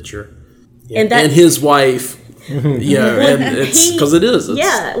 it's great that you're... Yeah. And his wife, and it's because it is.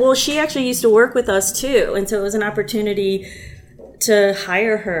 Well, she actually used to work with us too, and so it was an opportunity to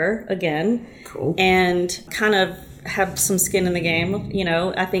hire her again, and kind of have some skin in the game.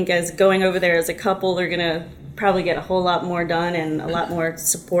 I think as going over there as a couple, they're gonna probably get a whole lot more done and a lot more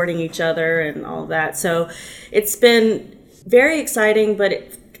supporting each other and all that. So it's been very exciting.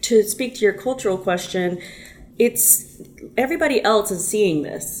 But to speak to your cultural question, it's everybody else is seeing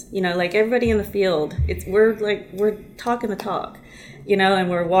this, like everybody in the field, we're talking the talk, and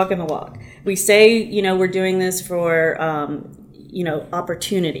we're walking the walk. We say, we're doing this for,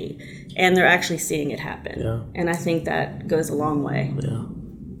 opportunity, and they're actually seeing it happen. Yeah. And I think that goes a long way. Yeah.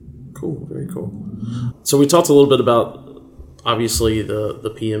 Cool. Very cool. So we talked a little bit about, obviously,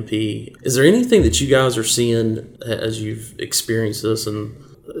 the PMP. Is there anything that you guys are seeing as you've experienced this? And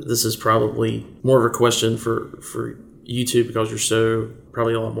this is probably more of a question for you two, because you're so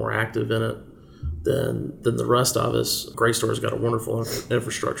probably a lot more active in it than the rest of us. Graystore's got a wonderful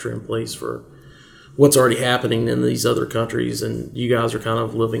infrastructure in place for what's already happening in these other countries, and you guys are kind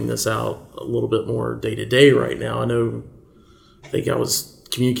of living this out a little bit more day to day right now. I think I was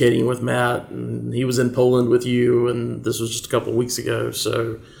communicating with Matt, and he was in Poland with you, and this was just a couple of weeks ago.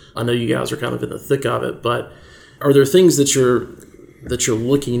 So I know you guys are kind of in the thick of it. But are there things that you're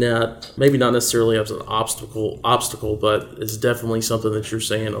looking at, maybe not necessarily as an obstacle, but it's definitely something that you're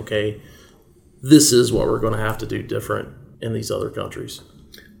saying, okay, this is what we're going to have to do different in these other countries?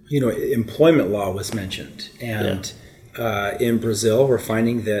 Employment law was mentioned, and in Brazil, we're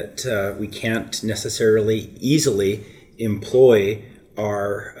finding that we can't necessarily easily employ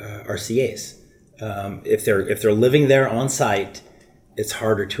our CAs. If they're living there on site, it's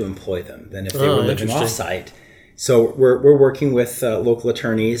harder to employ them than if they were living off site. So we're working with local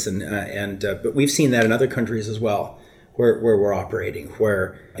attorneys, but we've seen that in other countries as well, where we're operating,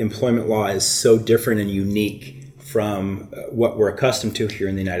 where employment law is so different and unique from what we're accustomed to here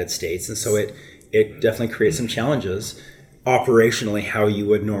in the United States. And so it definitely creates some challenges operationally how you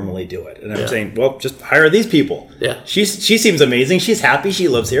would normally do it. And I'm saying, well, just hire these people. Yeah. She seems amazing. She's happy. She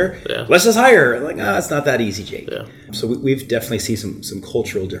lives here. Yeah. Let's just hire her. Like, it's not that easy, Jake. Yeah. So we've definitely seen some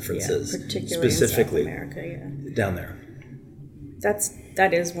cultural differences, particularly specifically in South America, down there.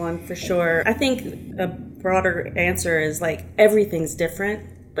 That is one for sure. I think a broader answer is like everything's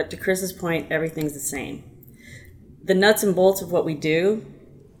different, but to Chris's point, everything's the same. The nuts and bolts of what we do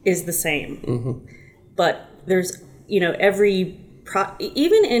is the same, but there's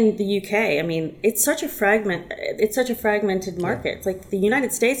even in the UK, I mean, it's such a fragmented market. It's like the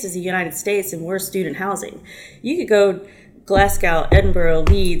United States is the United States, and we're student housing. You could go Glasgow, Edinburgh,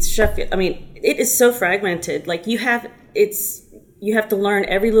 Leeds, Sheffield. I mean, it is so fragmented. Like you have to learn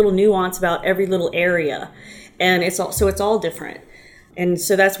every little nuance about every little area, and it's all different. And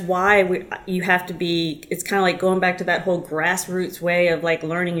so that's why you have to be, it's kind of like going back to that whole grassroots way of like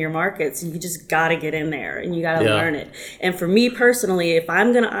learning your markets. You just got to get in there and you got to learn it. And for me personally, if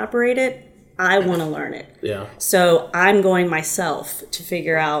I'm going to operate it, I want to learn it. Yeah. So I'm going myself to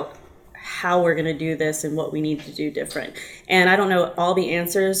figure out how we're going to do this and what we need to do different. And I don't know all the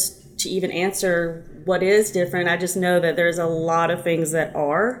answers to even answer what is different. I just know that there's a lot of things that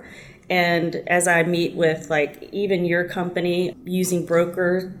are. And as I meet with like even your company using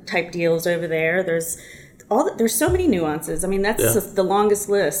broker type deals over there, there's so many nuances. I mean, that's the longest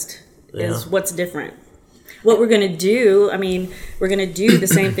list is what's different. What we're going to do, I mean, we're going to do the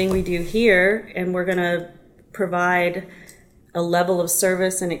same thing we do here, and we're going to provide a level of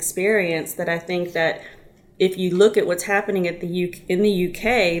service and experience that I think that if you look at what's happening in the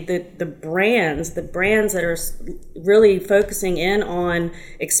UK, the brands that are really focusing in on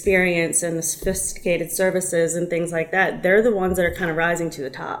experience and the sophisticated services and things like that, they're the ones that are kind of rising to the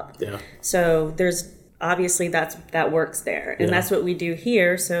top. Yeah. So there's obviously that works there, and that's what we do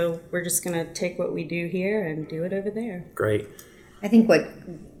here. So we're just going to take what we do here and do it over there. Great. I think what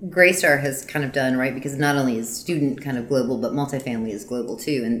Greystar has kind of done, right, because not only is student kind of global, but multifamily is global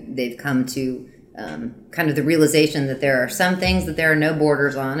too, and they've come to kind of the realization that there are some things that there are no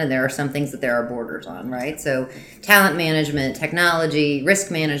borders on, and there are some things that there are borders on, right? So talent management, technology,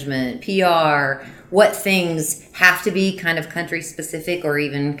 risk management, PR, what things have to be kind of country specific or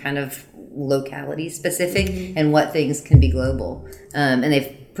even kind of locality specific, and what things can be global. And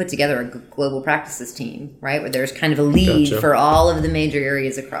they've put together a global practices team, right, where there's kind of a lead for all of the major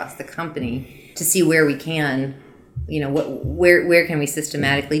areas across the company to see where we can, where can we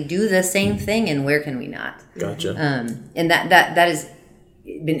systematically do the same thing and where can we not. Gotcha. And that has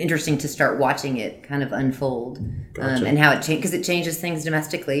been interesting to start watching it kind of unfold. And how it changes, because it changes things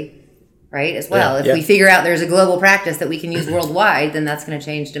domestically, right, as well. If we figure out there's a global practice that we can use worldwide, then that's going to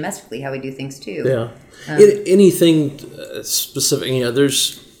change domestically how we do things too. Yeah. Anything specific,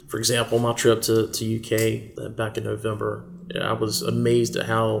 there's, for example, my trip to UK back in November, I was amazed at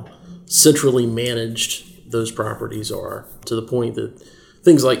how centrally managed those properties are, to the point that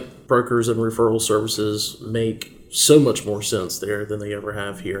things like brokers and referral services make so much more sense there than they ever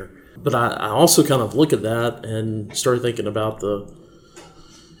have here. But I also kind of look at that and start thinking about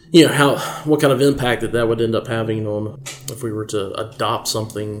what kind of impact that would end up having on, if we were to adopt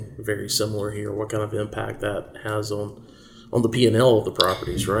something very similar here, what kind of impact that has on the P&L of the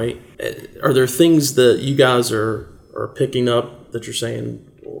properties, right? Are there things that you guys are picking up that you're saying,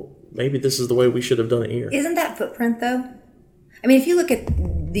 well, maybe this is the way we should have done it here? Isn't that footprint, though? I mean, if you look at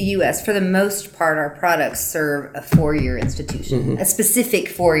the U.S., for the most part, our products serve a 4-year institution, a specific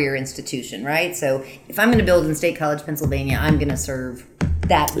 4-year institution, right? So if I'm going to build in State College, Pennsylvania, I'm going to serve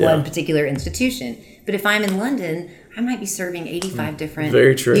that one particular institution. But if I'm in London, I might be serving 85 different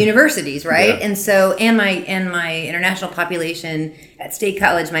universities, right? Yeah. And so, and my international population at State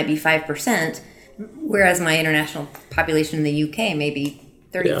College might be 5%, whereas my international population in the UK may be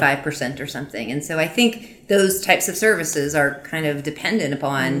 35% or something. And so I think those types of services are kind of dependent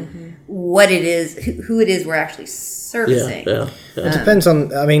upon what it is, who it is we're actually servicing. It depends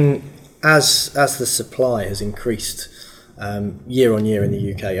on, I mean, as the supply has increased year on year in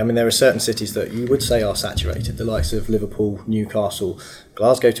the UK, I mean, there are certain cities that you would say are saturated, the likes of Liverpool, Newcastle,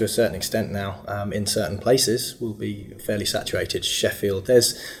 Glasgow to a certain extent now, in certain places will be fairly saturated. Sheffield,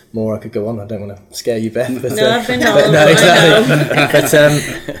 there's more I could go on. I don't want to scare you, Beth. But, I've been all over. No,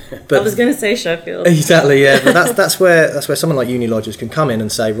 exactly. But I was going to say Sheffield. Exactly, yeah. But that's where someone like Unilodgers can come in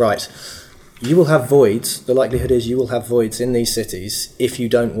and say, right, you will have voids. The likelihood is you will have voids in these cities if you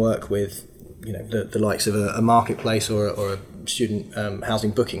don't work with the likes of a marketplace or a student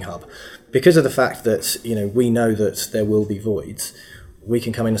housing booking hub. Because of the fact that we know that there will be voids, we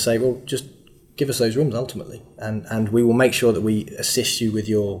can come in and say, well, just give us those rooms ultimately, and we will make sure that we assist you with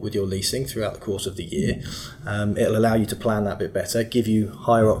your leasing throughout the course of the year. It'll allow you to plan that bit better, give you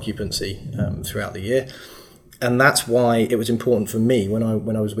higher occupancy throughout the year, and that's why it was important for me when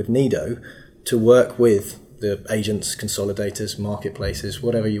I was with Nido to work with the agents, consolidators, marketplaces,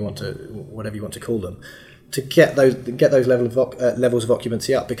 whatever you want to call them, to get those levels of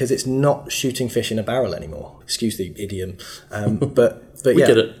occupancy up, because it's not shooting fish in a barrel anymore. Excuse the idiom, but we yeah,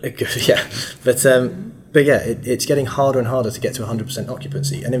 get it. Yeah, but yeah, it's getting harder and harder to get to 100%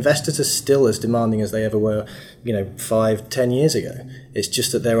 occupancy, and investors are still as demanding as they ever were, 5-10 years ago. It's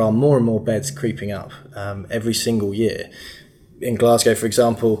just that there are more and more beds creeping up every single year. In Glasgow, for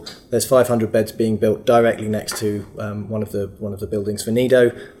example, there's 500 beds being built directly next to one of the buildings for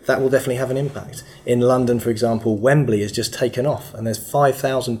Nido. That will definitely have an impact. In London, for example, Wembley has just taken off, and there's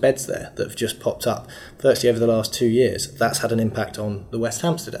 5,000 beds there that have just popped up virtually over the last 2 years. That's had an impact on the West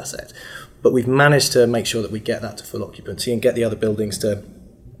Hampstead asset. But we've managed to make sure that we get that to full occupancy and get the other buildings to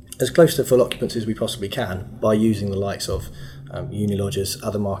as close to full occupancy as we possibly can by using the likes of Unilodgers,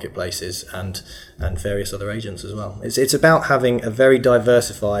 other marketplaces, and various other agents as well. It's about having a very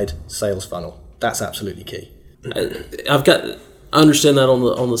diversified sales funnel. That's absolutely key. I understand that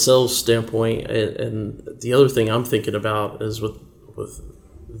on the sales standpoint, and the other thing I'm thinking about is with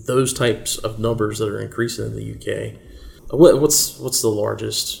those types of numbers that are increasing in the UK. What's the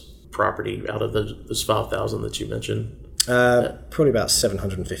largest property out of those 5,000 that you mentioned? Probably about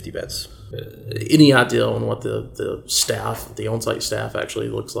 750 beds. Any idea on what the staff, the on-site staff, actually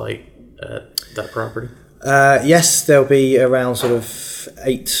looks like at that property? Yes, there'll be around sort of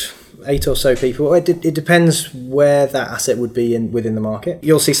eight or so people. It depends where that asset would be within the market.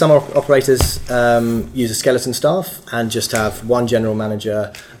 You'll see some operators use a skeleton staff and just have one general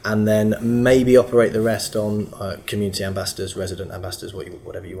manager, and then maybe operate the rest on community ambassadors, resident ambassadors,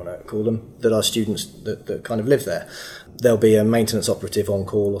 whatever you want to call them, that are students that kind of live there. There'll be a maintenance operative on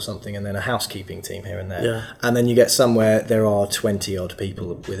call or something, and then a housekeeping team here and there. Yeah. And then you get somewhere there are 20 odd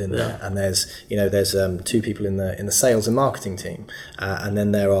people within there, and there's 2 people in the sales and marketing team, and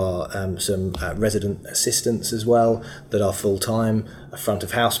then there are some resident assistants as well that are full time. A front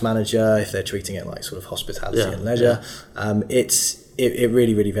of house manager if they're treating it like sort of hospitality and leisure. Yeah. It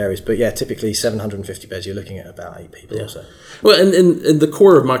really, really varies, but yeah, typically 750 beds. You're looking at about 8 people or so. Well, and the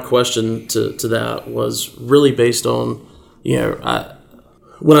core of my question to that was really based on,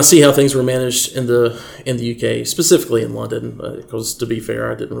 when I see how things were managed in the UK, specifically in London, because to be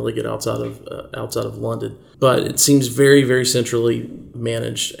fair, I didn't really get outside of London, but it seems very, very centrally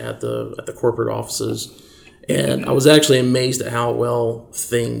managed at the corporate offices, and I was actually amazed at how well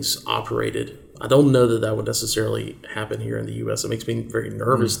things operated. I don't know that would necessarily happen here in the U.S. It makes me very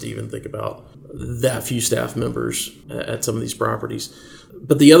nervous to even think about that few staff members at some of these properties.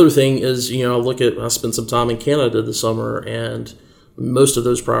 But the other thing is, I spent some time in Canada this summer, and most of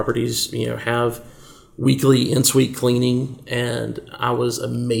those properties, have weekly in-suite cleaning, and I was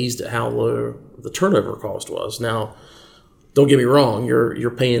amazed at how low the turnover cost was. Now, don't get me wrong,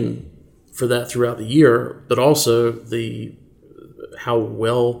 you're paying for that throughout the year, but also how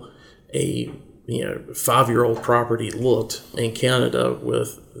well a 5-year-old property looked in Canada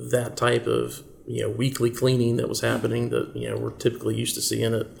with that type of weekly cleaning that was happening that we're typically used to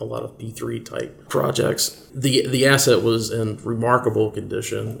seeing at a lot of P3 type projects. The asset was in remarkable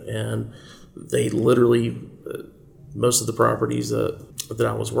condition, and they literally most of the properties that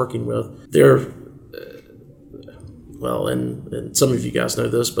I was working with, they're and some of you guys know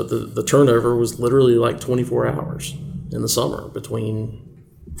this, but the turnover was literally like 24 hours in the summer between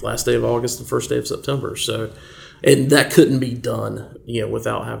last day of August and first day of September. So, and that couldn't be done,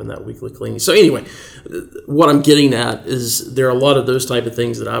 without having that weekly cleaning. So anyway, what I'm getting at is there are a lot of those type of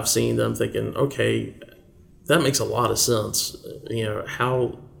things that I've seen that I'm thinking, okay, that makes a lot of sense.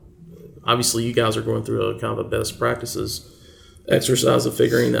 How obviously you guys are going through a kind of a best practices exercise of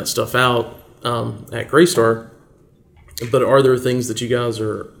figuring that stuff out at Greystar. But are there things that you guys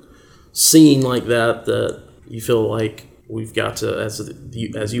are seeing like that you feel like we've got to,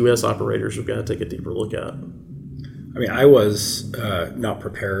 as U.S. operators, we've got to take a deeper look at? I mean, I was not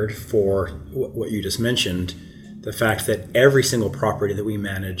prepared for what you just mentioned, the fact that every single property that we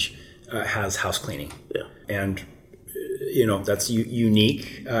manage has house cleaning. Yeah. And, that's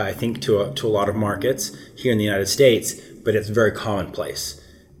unique, I think, to a lot of markets here in the United States, but it's very commonplace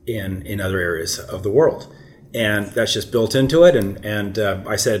in other areas of the world. And that's just built into it. And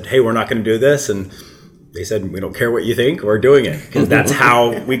I said, hey, we're not going to do this. And they said, we don't care what you think, we're doing it. Because that's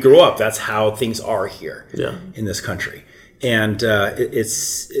how we grew up. That's how things are here in this country. And you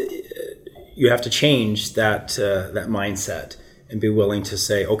have to change that mindset and be willing to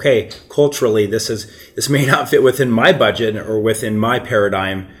say, okay, culturally, this may not fit within my budget or within my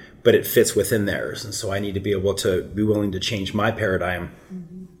paradigm, but it fits within theirs. And so I need to be able to be willing to change my paradigm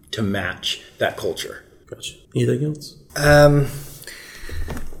to match that culture. Gotcha. Anything else?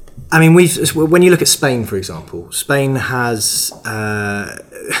 I mean, when you look at Spain, for example, Spain has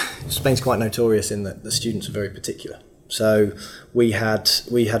Spain's quite notorious in that the students are very particular. So we had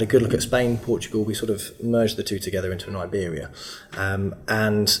a good look at Spain, Portugal. We sort of merged the two together into an Iberia,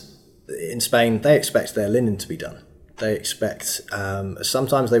 and in Spain they expect their linen to be done. They expect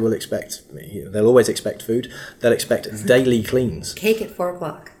sometimes they will expect, they'll always expect food. They'll expect daily cleans. Cake at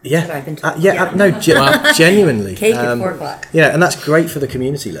 4:00. Yeah, That's what I've been told. Genuinely. Cake at 4:00. Yeah, and that's great for the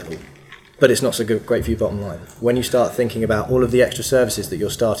community level, but it's not so great for your bottom line. When you start thinking about all of the extra services that you're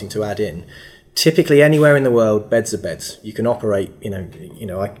starting to add in, typically anywhere in the world, beds are beds. You can operate,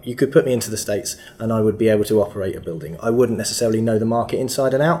 you could put me into the States and I would be able to operate a building. I wouldn't necessarily know the market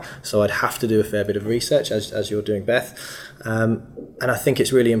inside and out, so I'd have to do a fair bit of research, as you're doing, Beth. And I think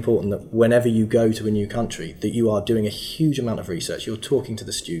it's really important that whenever you go to a new country, that you are doing a huge amount of research. You're talking to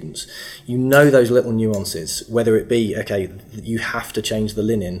the students. You know those little nuances, whether it be, okay, you have to change the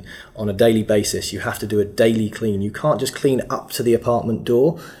linen on a daily basis. You have to do a daily clean. You can't just clean up to the apartment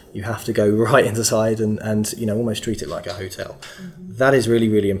door. You have to go right inside and almost treat it like a hotel. Mm-hmm. That is really,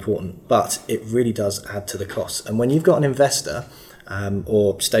 really important, but it really does add to the costs. And when you've got an investor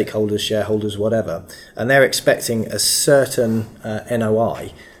or stakeholders, shareholders, whatever, and they're expecting a certain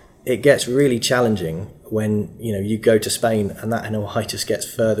NOI, it gets really challenging when you go to Spain and that NOI just gets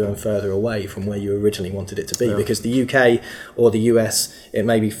further and further away from where you originally wanted it to be. Yeah. Because the UK or the US, it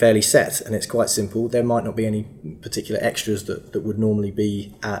may be fairly set and it's quite simple. There might not be any particular extras that would normally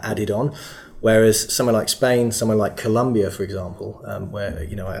be added on. Whereas somewhere like Spain, somewhere like Colombia, for example, where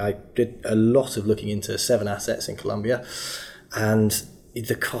I did a lot of looking into 7 assets in Colombia, and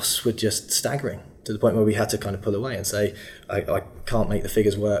the costs were just staggering, to the point where we had to kind of pull away and say, I can't make the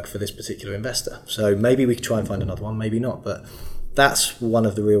figures work for this particular investor. So maybe we could try and find another one, maybe not. But that's one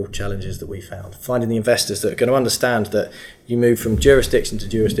of the real challenges that we found. Finding the investors that are going to understand that you move from jurisdiction to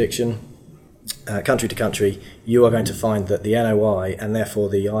jurisdiction, country to country, you are going to find that the NOI and therefore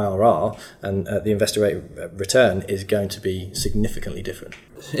the IRR and the investor rate return is going to be significantly different.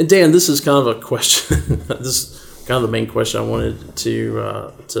 And Dan, this is kind of a question. This kind of the main question I wanted to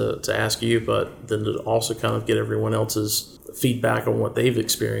ask you, but then to also kind of get everyone else's feedback on what they've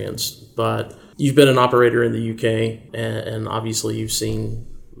experienced. But you've been an operator in the UK, and obviously you've seen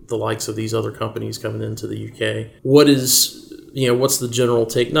the likes of these other companies coming into the UK. What's the general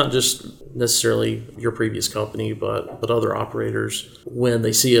take, not just necessarily your previous company, but other operators, when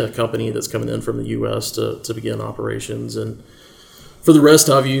they see a company that's coming in from the US to begin operations? And for the rest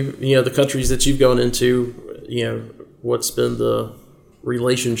of you, the countries that you've gone into, what's been the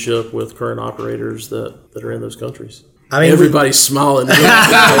relationship with current operators that are in those countries? I mean, everybody's smiling.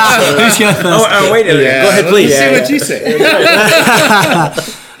 Who's your first? Wait a minute. Go ahead, please. Let's see what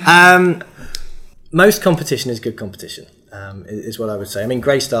you say. Most competition is good competition, is what I would say. I mean,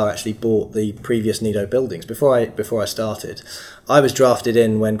 Greystar actually bought the previous Nido buildings. Before I started, I was drafted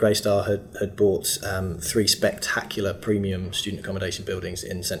in when Greystar had bought 3 spectacular premium student accommodation buildings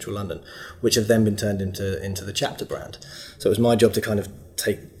in central London, which have then been turned into the Chapter brand. So it was my job to kind of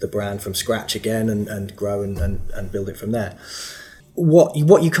take the brand from scratch again and grow and build it from there. What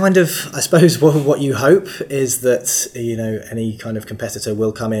you kind of, I suppose, what you hope is that any kind of competitor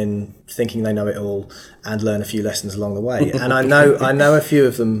will come in thinking they know it all and learn a few lessons along the way. And I know a few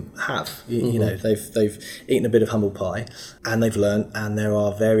of them have. They've eaten a bit of humble pie and they've learned. And there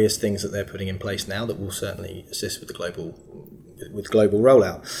are various things that they're putting in place now that will certainly assist with the global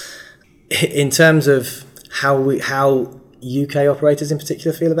rollout. In terms of how UK operators in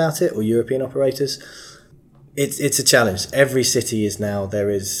particular feel about it, or European operators. It's a challenge. Every city is now,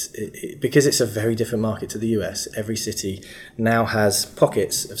 because it's a very different market to the US, every city now has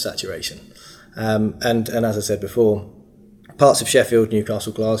pockets of saturation. And as I said before, parts of Sheffield,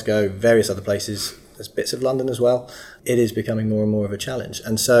 Newcastle, Glasgow, various other places, there's bits of London as well. It is becoming more and more of a challenge.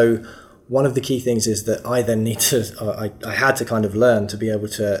 And so one of the key things is that I then I had to kind of learn to be able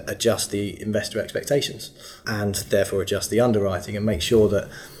to adjust the investor expectations and therefore adjust the underwriting and make sure that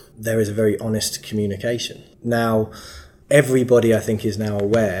there is a very honest communication. Now, everybody, I think, is now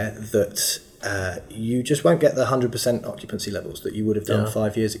aware that you just won't get the 100% occupancy levels that you would have done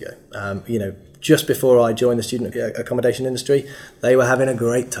 5 years ago. just before I joined the student accommodation industry, they were having a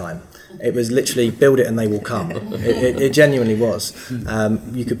great time. It was literally build it and they will come. It genuinely was.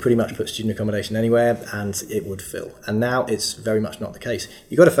 You could pretty much put student accommodation anywhere and it would fill. And now it's very much not the case.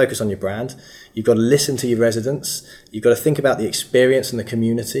 You've got to focus on your brand. You've got to listen to your residents. You've got to think about the experience and the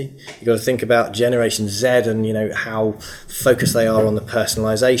community. You've got to think about Generation Z and, you know, how focused they are on the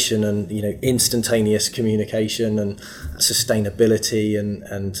personalization and, you know, instantaneous communication and sustainability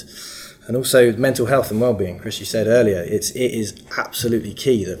and also mental health and well-being. Chris, you said earlier, it is absolutely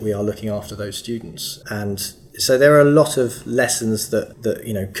key that we are looking after those students. And so there are a lot of lessons that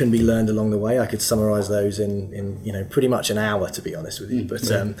you know can be learned along the way. I could summarize those in you know pretty much an hour, to be honest with you. But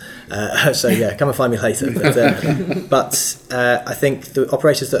so yeah, come and find me later. But I think the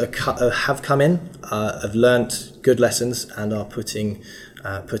operators that have come in have learnt good lessons and are putting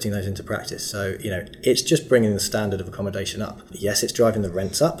those into practice. So, you know, it's just bringing the standard of accommodation up. Yes, it's driving the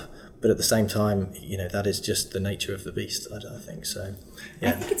rents up, but at the same time, you know, that is just the nature of the beast, I think. So, yeah.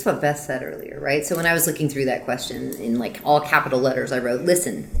 I think it's what Beth said earlier, right? So when I was looking through that question in like all capital letters, I wrote,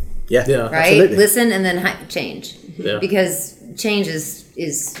 listen. Yeah, right? Absolutely. Listen and then change. Yeah. Because change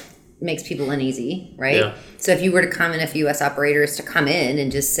is makes people uneasy, right? Yeah. So if you were to come in, if U.S. operators to come in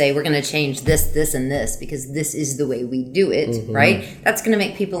and just say, we're going to change this, this, and this because this is the way we do it, right? That's going to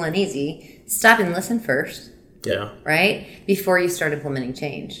make people uneasy. Stop and listen first. Yeah. Right? Before you start implementing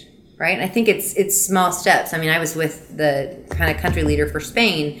change. Right? And I think it's small steps. I mean, I was with the kind of country leader for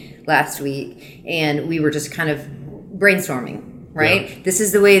Spain last week, and we were just kind of brainstorming, right? Yeah. This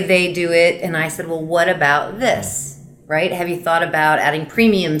is the way they do it. And I said, well, what about this? Right? Have you thought about adding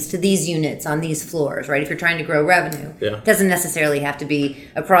premiums to these units on these floors, right? If you're trying to grow revenue. Yeah. It doesn't necessarily have to be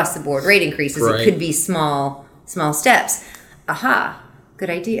across the board rate increases. Right. It could be small steps. Aha,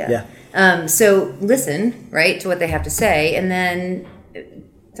 good idea. Yeah. So listen, right, to what they have to say, and then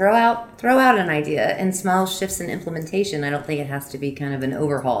throw out an idea and small shifts in implementation. I don't think it has to be kind of an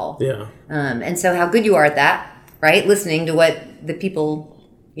overhaul. Yeah. And so how good you are at that, right? Listening to what the people,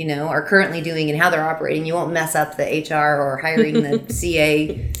 you know, are currently doing and how they're operating. You won't mess up the HR or hiring the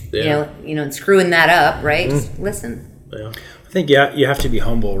CA, you know, and screwing that up, right? Just listen. Yeah. I think you have to be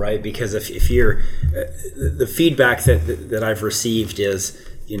humble, right? Because if you're the feedback that I've received is,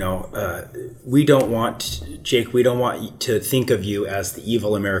 you know, we don't want to think of you as the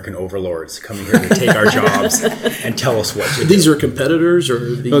evil American overlords coming here to take our jobs and tell us what to do. These are competitors,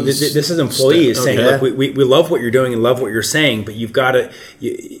 or these? No, this is employees saying, look, we love what you're doing and love what you're saying, but you've got to,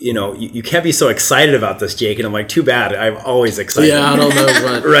 you can't be so excited about this, Jake. And I'm like, too bad. I'm always excited. Yeah, I don't know.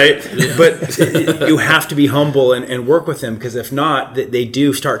 But, right? Yeah. But you have to be humble and work with them, because if not, they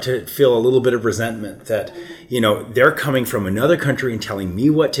do start to feel a little bit of resentment that, you know, they're coming from another country and telling me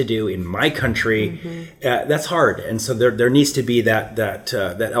what to do in my country. That's hard. And so there needs to be that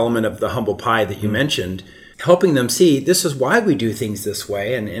element of the humble pie that you mentioned, helping them see this is why we do things this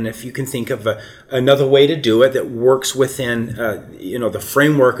way. And if you can think of another way to do it that works within, the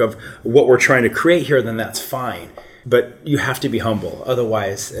framework of what we're trying to create here, then that's fine. But you have to be humble.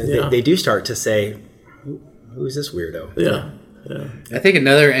 Otherwise, they do start to say, who's this weirdo? Yeah. Yeah. I think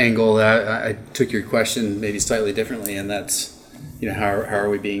another angle that I took your question maybe slightly differently, and that's, you know, how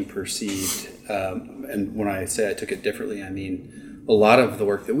are we being perceived? And when I say I took it differently, I mean a lot of the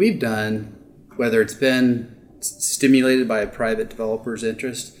work that we've done, whether it's been stimulated by a private developer's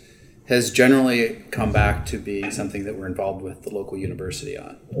interest, has generally come back to be something that we're involved with the local university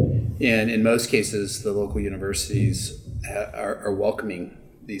on. And in most cases, the local universities are welcoming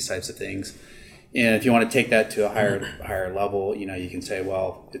these types of things. And if you want to take that to a higher level, you know, you can say,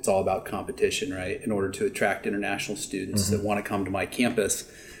 well, it's all about competition, right? In order to attract international students that want to come to my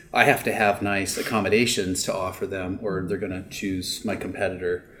campus, I have to have nice accommodations to offer them, or they're going to choose my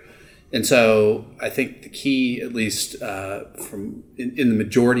competitor. And so I think the key, at least in the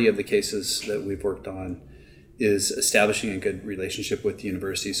majority of the cases that we've worked on, is establishing a good relationship with the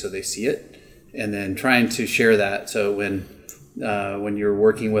university so they see it, and then trying to share that. So when you're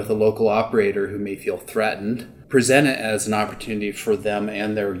working with a local operator who may feel threatened, present it as an opportunity for them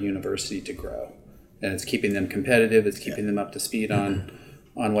and their university to grow. And it's keeping them competitive, it's keeping them up to speed on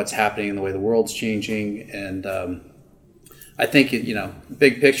what's happening and the way the world's changing. And I think,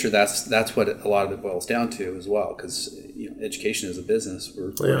 big picture, that's what a lot of it boils down to as well, because education is a business.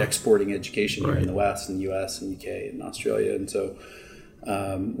 We're exporting education here in the West and the US and UK and Australia. And so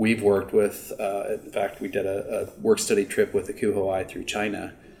we've worked with, in fact, we did a work study trip with the Kuhoi through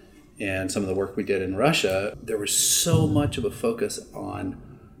China, and some of the work we did in Russia, there was so much of a focus on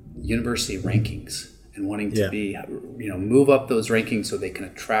university rankings and wanting to be, move up those rankings so they can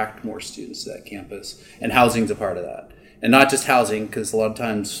attract more students to that campus. And housing's a part of that. And not just housing, because a lot of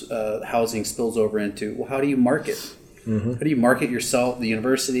times housing spills over into, well, how do you market? Mm-hmm. How do you market yourself, the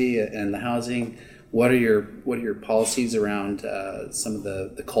university and the housing? What are your policies around some of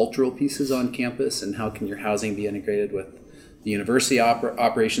the cultural pieces on campus, and how can your housing be integrated with the university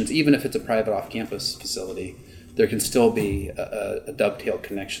operations? Even if it's a private off-campus facility, there can still be a dovetail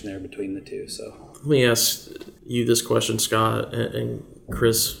connection there between the two. So let me ask you this question, Scott, and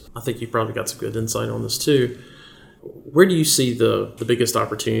Chris. I think you probably got some good insight on this too. Where do you see the biggest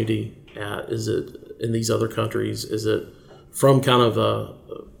opportunity at? Is it in these other countries? Is it from kind of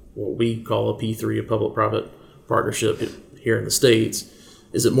what we call a P3, a public-private partnership here in the States?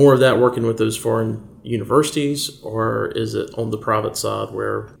 Is it more of that working with those foreign universities, or is it on the private side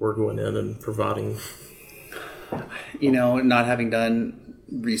where we're going in and providing? Not having done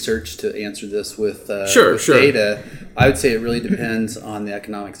research to answer this with sure. data, I would say it really depends on the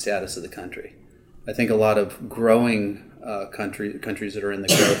economic status of the country. I think a lot of growing countries that are in the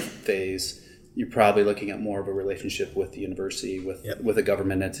growth phase, you're probably looking at more of a relationship with the university, with a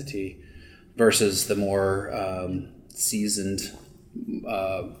government entity, versus the more seasoned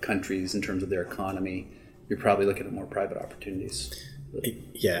countries in terms of their economy. You're probably looking at more private opportunities.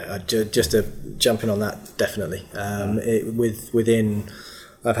 Yeah, just to jump in on that, definitely. Within,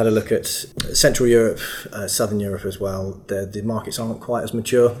 I've had a look at Central Europe, Southern Europe as well. The markets aren't quite as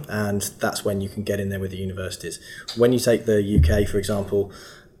mature, and that's when you can get in there with the universities. When you take the UK, for example,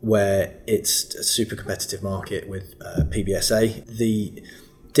 where it's a super competitive market with PBSA, the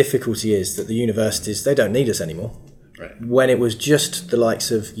difficulty is that the universities, they don't need us anymore. Right. When it was just the likes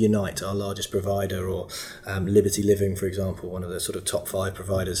of Unite, our largest provider, or Liberty Living, for example, one of the sort of top 5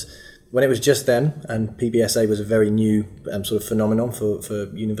 providers, when it was just them, and PBSA was a very new sort of phenomenon for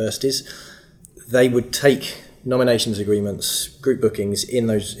universities, they would take nominations agreements, group bookings in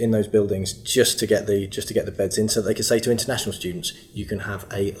those buildings just to get the beds in, so they could say to international students, you can have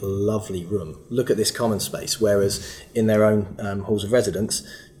a lovely room. Look at this common space. Whereas in their own halls of residence,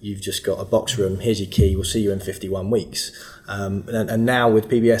 you've just got a box room. Here's your key. We'll see you in 51 weeks. And now with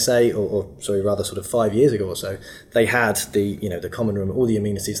PBSA, or rather sort of 5 years ago or so, they had the common room, all the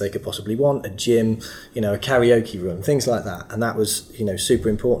amenities they could possibly want, a gym, a karaoke room, things like that. And that was, super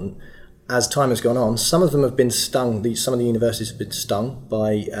important. As time has gone on, some of them have been stung. Some of the universities have been stung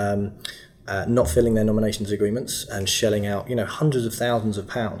by not filling their nominations agreements and shelling out, hundreds of thousands of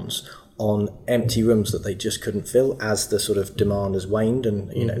pounds on empty rooms that they just couldn't fill as the sort of demand has waned, and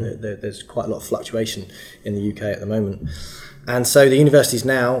there's quite a lot of fluctuation in the UK at the moment. And so the universities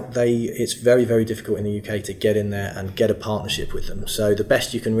now, it's very, very difficult in the UK to get in there and get a partnership with them. So the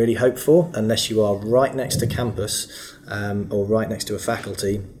best you can really hope for, unless you are right next to campus or right next to a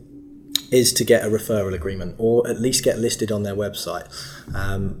faculty, is to get a referral agreement, or at least get listed on their website.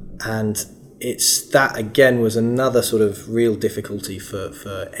 And it's that, again, was another sort of real difficulty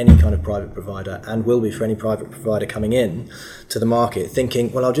for any kind of private provider, and will be for any private provider coming in to the market,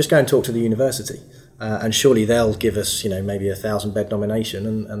 thinking, well, I'll just go and talk to the university, and surely they'll give us, maybe 1,000-bed nomination,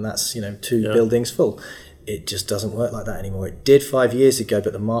 and that's, 2 buildings full. It just doesn't work like that anymore. It did 5 years ago,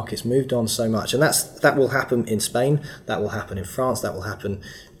 but the market's moved on so much, and that will happen in Spain, that will happen in France, that will happen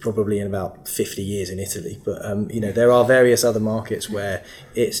probably in about 50 years in Italy. But there are various other markets where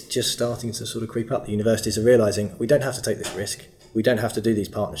it's just starting to sort of creep up. The universities are realising, we don't have to take this risk, we don't have to do these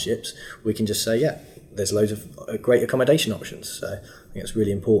partnerships, we can just say, there's loads of great accommodation options. So I think it's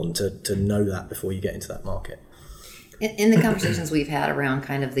really important to know that before you get into that market. In the conversations we've had around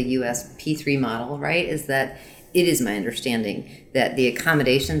kind of the US P3 model, right, is that it is my understanding that the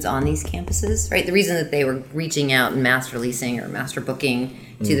accommodations on these campuses, right, the reason that they were reaching out and master leasing or master booking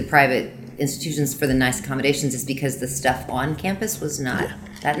to the private institutions for the nice accommodations is because the stuff on campus was not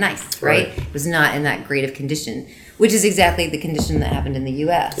that nice, right? It was not in that great of condition, which is exactly the condition that happened in the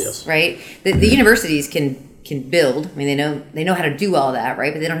US, right? The universities can build. I mean, they know how to do all that,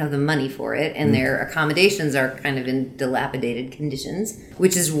 right? But they don't have the money for it, and their accommodations are kind of in dilapidated conditions,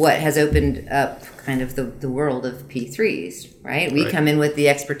 which is what has opened up kind of the world of P3s, right? We come in with the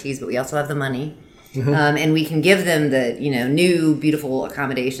expertise, but we also have the money, and we can give them the new beautiful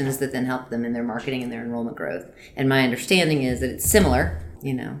accommodations that then help them in their marketing and their enrollment growth. And my understanding is that it's similar,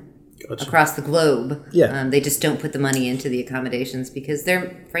 across the globe. They just don't put the money into the accommodations because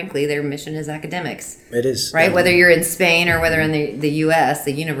their mission is academics. It is. Right? Whether you're in Spain or whether in the US,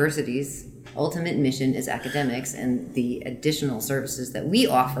 the university's ultimate mission is academics, and the additional services that we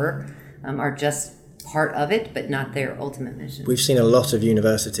offer are just part of it, but not their ultimate mission. We've seen a lot of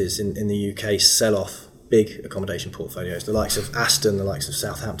universities in the UK sell off big accommodation portfolios, the likes of Aston, the likes of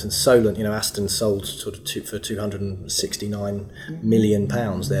Southampton, Solent. Aston sold sort of for £269 million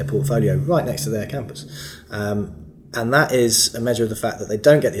their portfolio right next to their campus. And that is a measure of the fact that they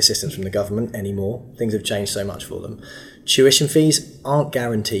don't get the assistance from the government anymore. Things have changed so much for them. Tuition fees aren't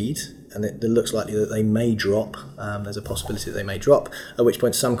guaranteed, and it looks likely that they may drop. There's a possibility that they may drop, at which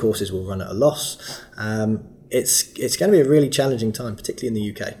point some courses will run at a loss. It's going to be a really challenging time, particularly in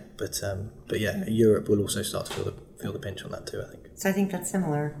the UK. But yeah, Europe will also start to feel the pinch on that too, I think. So I think that's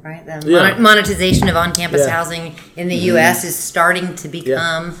similar, right? The monetization of on-campus housing in the U.S. is starting to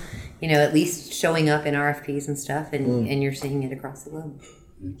become, at least showing up in RFPs and stuff, and you're seeing it across the globe.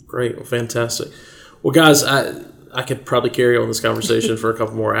 Great. Well, fantastic. Well, guys, I could probably carry on this conversation for a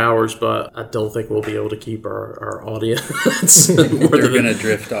couple more hours, but I don't think we'll be able to keep our audience. They're going to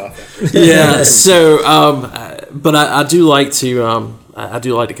drift off. Yeah. So, but I do like to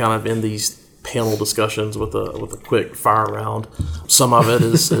kind of end these panel discussions with a quick fire round. Some of it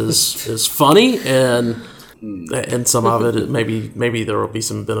is funny, and some of it maybe there will be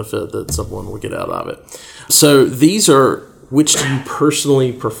some benefit that someone will get out of it. So these are, which do you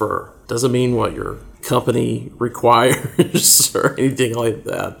personally prefer? Doesn't mean what your company requires or anything like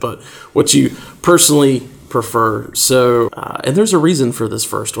that, but what you personally prefer. So, and there's a reason for this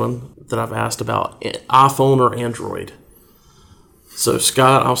first one that I've asked about: iPhone or Android. So,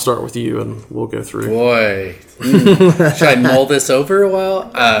 Scott, I'll start with you, and we'll go through. Boy, should I mull this over a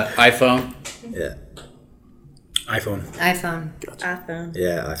while? iPhone. Yeah. iPhone. Gotcha. iPhone.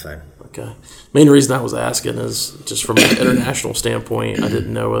 Yeah, iPhone. Okay. Main reason I was asking is just from an international standpoint. I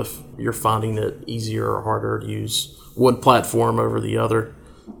didn't know if you're finding it easier or harder to use one platform over the other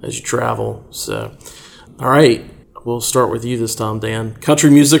as you travel. So, all right, we'll start with you this time, Dan.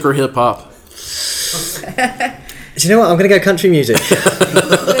 Country music or hip hop? Do you know what? I'm going to go country music.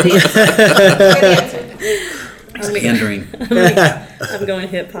 I'm pandering. I'm going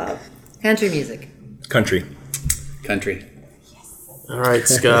hip hop. Country music. Country. Country. All right,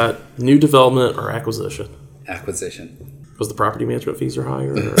 Scott. New development or acquisition? Acquisition. Because the property management fees are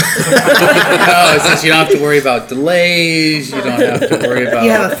higher? Or? No, it's just you don't have to worry about delays. You don't have to worry about...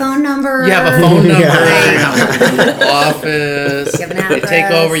 You have a phone number. You have a phone number. You have an office. You have an They address. take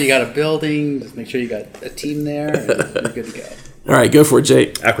over. You got a building. Just make sure you got a team there, and you're good to go. All right, go for it,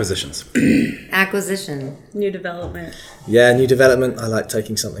 Jake. Acquisitions. Acquisition. New development. Yeah, new development. I like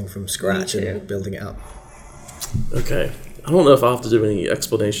taking something from scratch and building it up. Okay. I don't know if I'll have to do any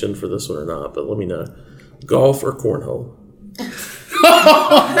explanation for this one or not, but let me know. Golf or cornhole?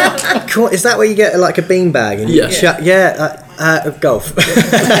 Is that where you get like a beanbag? Golf.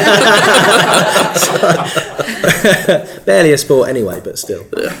 Barely a sport anyway, but still.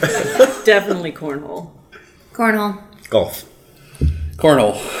 Definitely cornhole. Cornhole. Golf.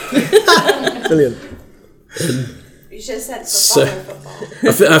 Cornhole. Brilliant. You should have said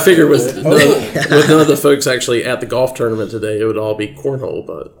football. I figured with none of the folks actually at the golf tournament today, it would all be cornhole,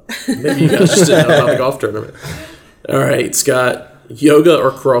 but maybe you guys just didn't know about the golf tournament. All right, Scott, yoga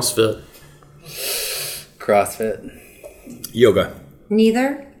or CrossFit? CrossFit. Yoga.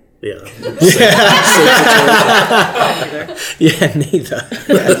 Neither. Yeah. Yeah, neither.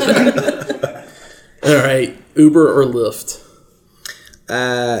 All right, Uber or Lyft?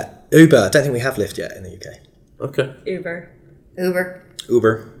 Uber. I don't think we have Lyft yet in the UK. Okay. Uber.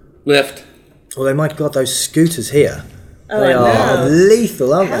 Lyft. Although, my God, those scooters here. Oh, They I are know.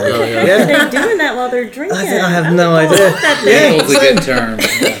 lethal, aren't they? They're doing that while they're drinking. I have no idea. Lethal is a good term.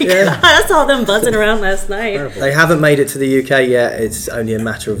 I saw them buzzing around last night. They haven't made it to the UK yet. It's only a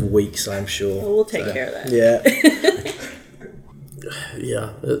matter of weeks, I'm sure. Well, we'll take care of that. Yeah.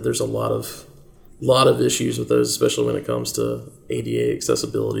 Yeah, there's a lot of issues with those, especially when it comes to ADA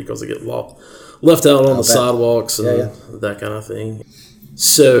accessibility, because they get left out on the sidewalks and that kind of thing.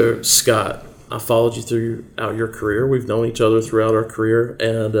 So, Scott, I followed you throughout your career. We've known each other throughout our career,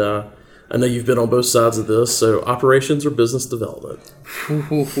 and I know you've been on both sides of this. So, operations or business development?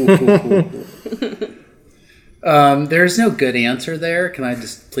 There's no good answer there. Can I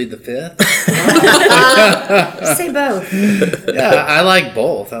just plead the fifth? Say both. Yeah, I like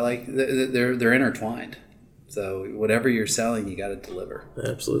both. I like they're intertwined. So whatever you're selling, you got to deliver.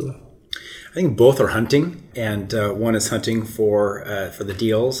 Absolutely. I think both are hunting, and one is hunting for the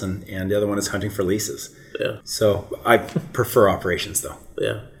deals, and the other one is hunting for leases. Yeah. So I prefer operations, though.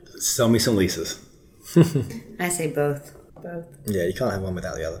 Yeah. Sell me some leases. I say both. Yeah, you can't have one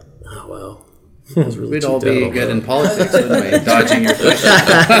without the other. Oh, wow. Really We'd all be good in politics, wouldn't we? Dodging your question.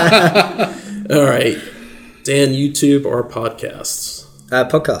 All right. Dan, YouTube or podcasts?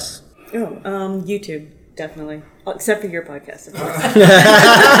 Podcasts. Oh, YouTube, definitely. Except for your podcast, of course.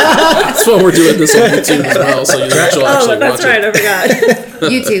 That's why we're doing this on YouTube as well, so you'll actually that's watch right, it. I forgot.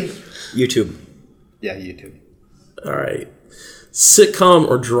 YouTube. Yeah, YouTube. All right. Sitcom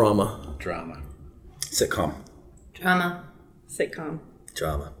or drama? Drama. Sitcom. Drama. Sitcom.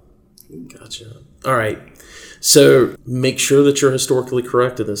 Drama. Gotcha. All right. So make sure that you're historically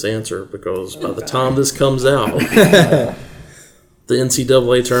correct in this answer, because by the time this comes out, the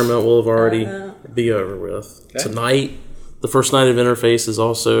NCAA tournament will have already be over with. Okay. Tonight, the first night of interface is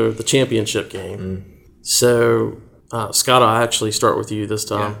also the championship game. So, Scott, I'll actually start with you this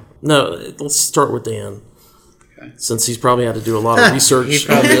time. Yeah. No, let's start with Dan. Okay. Since he's probably had to do a lot of research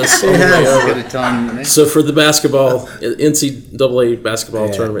on this. So for the basketball, NCAA basketball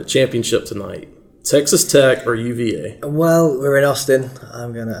tournament championship tonight, Texas Tech or UVA? Well, we're in Austin.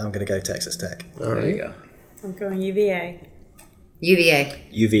 I'm gonna go Texas Tech. All right. There you go. I'm going UVA.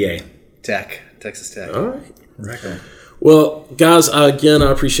 UVA. Texas Tech. All right. Okay. Well, guys, again,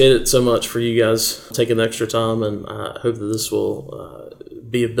 I appreciate it so much for you guys taking the extra time, and I hope that this will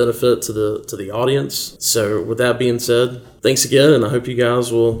be a benefit to the audience. So with that being said, thanks again, and I hope you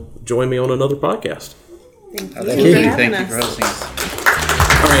guys will join me on another podcast. Thank you. Thank you for hosting us.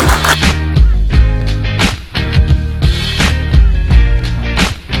 All right.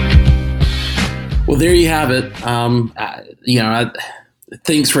 Well, there you have it.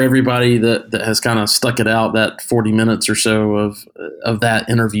 Thanks for everybody that has kind of stuck it out that 40 minutes or so of that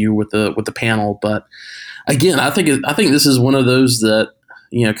interview with the panel. But again, I think this is one of those that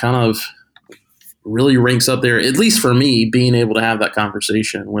kind of really ranks up there, at least for me, being able to have that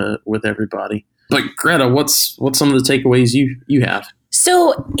conversation with everybody. But Greta, what's some of the takeaways you have?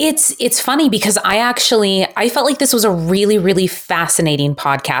 So it's funny because I felt like this was a really, really fascinating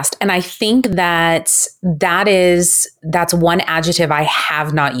podcast. And I think that's one adjective I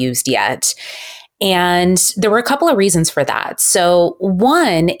have not used yet. And there were a couple of reasons for that. So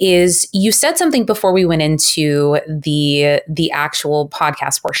one is you said something before we went into the actual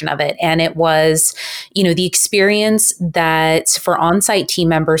podcast portion of it. And it was, the experience that for on-site team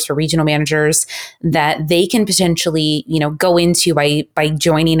members, for regional managers, that they can potentially, go into by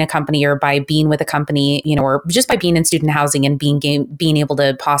joining a company or by being with a company, or just by being in student housing and being able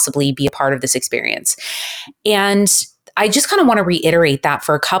to possibly be a part of this experience. And I just kind of want to reiterate that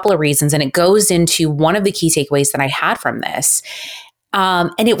for a couple of reasons. And it goes into one of the key takeaways that I had from this.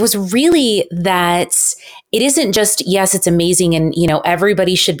 And it was really that it isn't just, yes, it's amazing. And,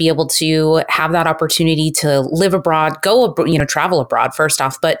 everybody should be able to have that opportunity to live abroad, travel abroad first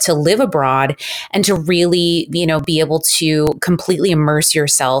off, but to live abroad and to really, be able to completely immerse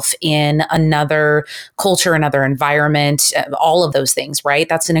yourself in another culture, another environment, all of those things, right?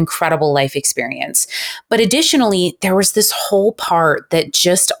 That's an incredible life experience. But additionally, there was this whole part that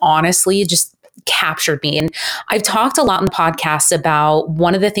just honestly captured me. And I've talked a lot in the podcast about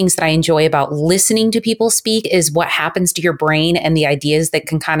one of the things that I enjoy about listening to people speak is what happens to your brain and the ideas that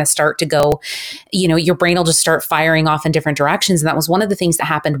can kind of start to go, your brain will just start firing off in different directions. And that was one of the things that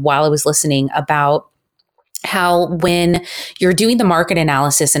happened while I was listening about how when you're doing the market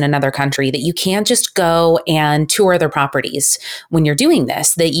analysis in another country, that you can't just go and tour their properties when you're doing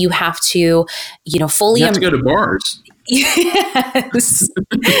this, that you have to, fully... You have to go to bars. Yes.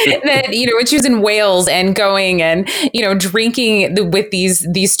 That, when she was in Wales and going and, drinking with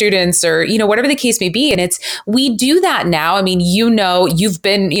these students or, whatever the case may be. And we do that now. I mean, you've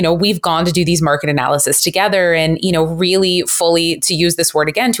been, we've gone to do these market analysis together and, really fully, to use this word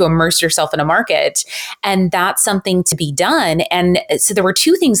again, to immerse yourself in a market. And that's something to be done. And so there were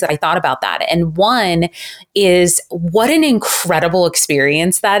two things that I thought about that. And one is what an incredible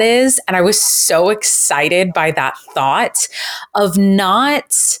experience that is. And I was so excited by that thought of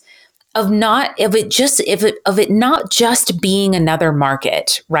it not just being another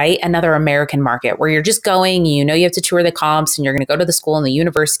market, right? Another American market where you're just going, you have to tour the comps and you're going to go to the school and the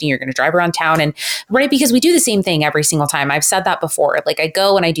university, you're going to drive around town and right. Because we do the same thing every single time. I've said that before. Like I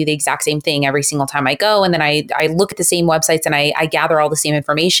go and I do the exact same thing every single time I go. And then I look at the same websites and I gather all the same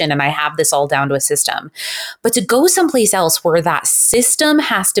information and I have this all down to a system. But to go someplace else where that system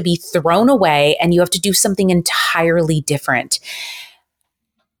has to be thrown away and you have to do something entirely different.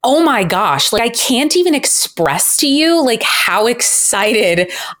 Oh my gosh, I can't even express to you how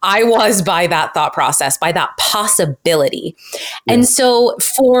excited I was by that thought process, by that possibility. Yeah. And so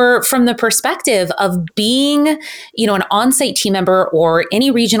from the perspective of being, an on-site team member or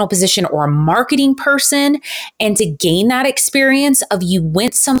any regional position or a marketing person, and to gain that experience of you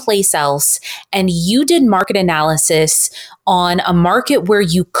went someplace else and you did market analysis on a market where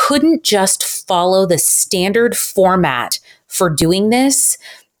you couldn't just follow the standard format for doing this.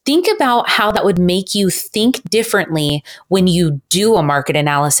 Think about how that would make you think differently when you do a market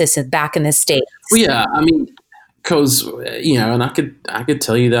analysis back in the States. Well, yeah, I mean, because and I could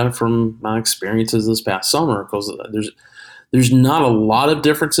tell you that from my experiences this past summer, because There's not a lot of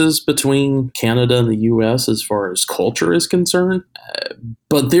differences between Canada and the U.S. as far as culture is concerned,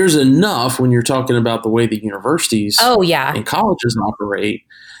 but there's enough when you're talking about the way the universities and colleges operate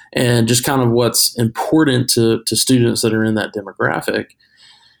and just kind of what's important to students that are in that demographic.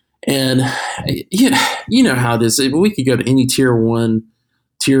 And you know how it is. We could go to any tier 1,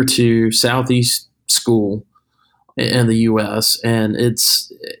 tier 2, Southeast school in the U.S., and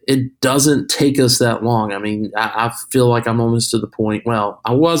it doesn't take us that long. I mean, I feel like I'm almost to the point. Well,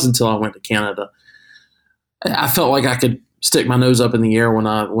 I was until I went to Canada. I felt like I could stick my nose up in the air when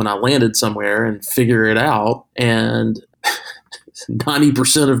I landed somewhere and figure it out. And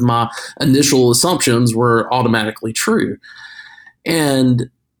 90% of my initial assumptions were automatically true. And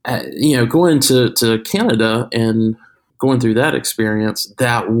going to Canada and going through that experience,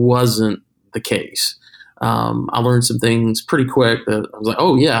 that wasn't the case. I learned some things pretty quick that I was like,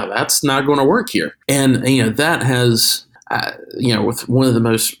 oh yeah, that's not going to work here. And, that has, with one of the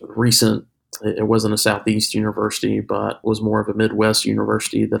most recent, it wasn't a Southeast university, but was more of a Midwest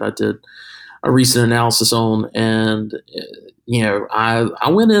university that I did a recent analysis on. And, I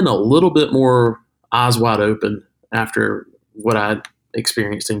went in a little bit more eyes wide open after what I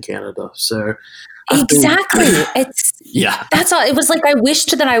experienced in Canada. So exactly. That's all. It was like, I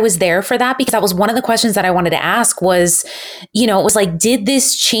wished that I was there for that, because that was one of the questions that I wanted to ask was, it was like, did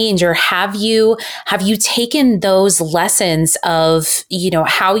this change, or have you taken those lessons of,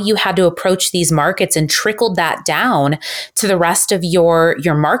 how you had to approach these markets and trickled that down to the rest of your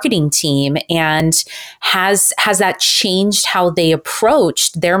marketing team? And has that changed how they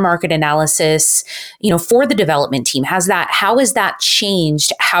approached their market analysis, for the development team? How has that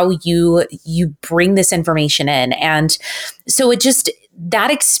changed how you bring this information in? And so that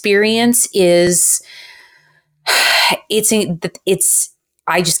experience is,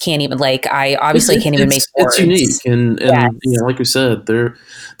 I just can't even, I obviously can't even make words. It's unique. And like we said, there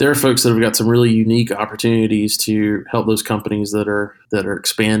are folks that have got some really unique opportunities to help those companies that are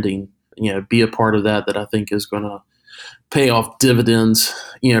expanding, be a part of that I think is going to pay off dividends,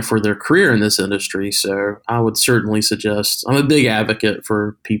 for their career in this industry. So I would certainly suggest, I'm a big advocate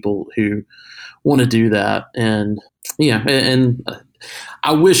for people who want to do that. And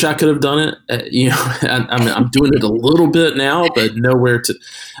I wish I could have done it. I'm doing it a little bit now, but nowhere to.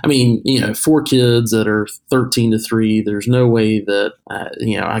 4 kids that are 13 to 3. There's no way that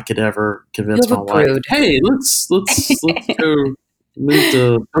I could ever convince my wife, hey, let's go move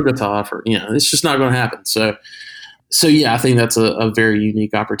to Bogota for. It's just not going to happen. So I think that's a very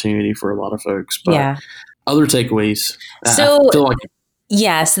unique opportunity for a lot of folks. But other takeaways. So I feel like.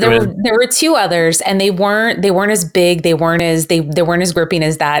 Yes, there were 2 others, and they weren't as big. They weren't as gripping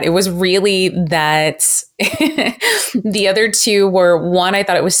as that. It was really that the other 2 were, one, I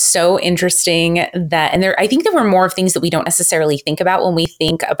thought it was so interesting that, and I think there were more of things that we don't necessarily think about when we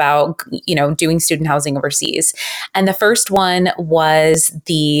think about, doing student housing overseas. And the first one was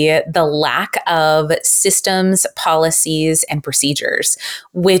the lack of systems, policies, and procedures,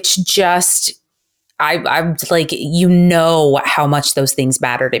 which just, I'm like, how much those things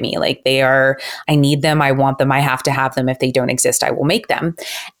matter to me. Like, I need them. I want them. I have to have them. If they don't exist, I will make them.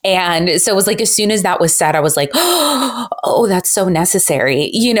 And so it was like, as soon as that was said, I was like, oh, that's so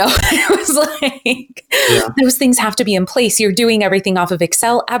necessary. It was like, those things have to be in place. You're doing everything off of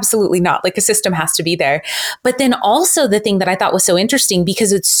Excel? Absolutely not. Like, a system has to be there. But then also the thing that I thought was so interesting,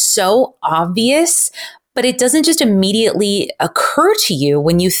 because it's so obvious, but it doesn't just immediately occur to you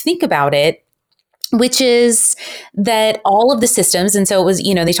when you think about it, which is that all of the systems, and so it was,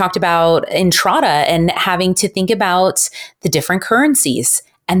 they talked about Entrata and having to think about the different currencies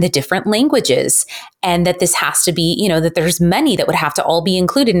and the different languages, and that this has to be, that there's many that would have to all be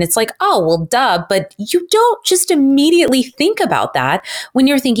included. And it's like, oh, well, duh. But you don't just immediately think about that when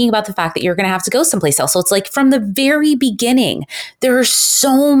you're thinking about the fact that you're going to have to go someplace else. So it's like, from the very beginning, there are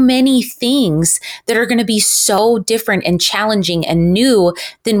so many things that are going to be so different and challenging and new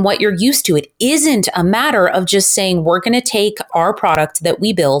than what you're used to. It isn't a matter of just saying, we're going to take our product that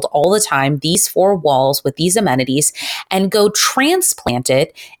we build all the time, these 4 walls with these amenities, and go transplant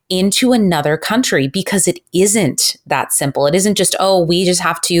it into another country, because it isn't that simple. It isn't just, oh, we just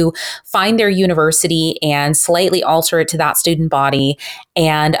have to find their university and slightly alter it to that student body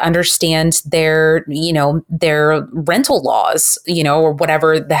and understand their rental laws, or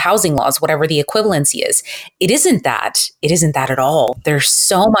whatever the housing laws, whatever the equivalency is. It isn't that. It isn't that at all. There's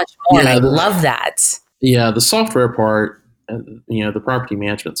so much more. And I love that. Yeah. The software part, the property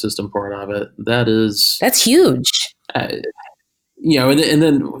management system part of it, that's huge. And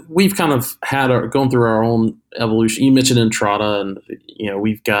then we've kind of gone through our own evolution. You mentioned Entrata, and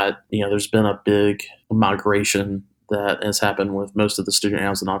we've got there's been a big migration that has happened with most of the student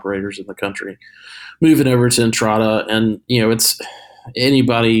housing operators in the country, moving over to Entrata. And, it's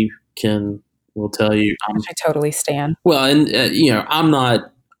anybody will tell you. I totally stand. Well, and, I'm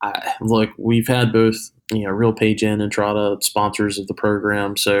not, look, we've had both, RealPage and Entrata sponsors of the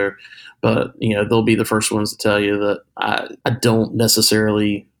program. So, but, they'll be the first ones to tell you that I don't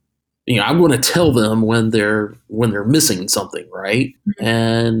necessarily, I want to tell them when they're missing something, right?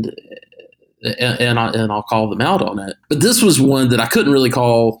 And I'll call them out on it. But this was one that I couldn't really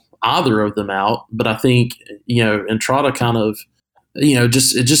call either of them out. But I think, Entrata kind of, it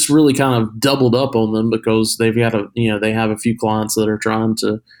just really kind of doubled up on them because they've got they have a few clients that are trying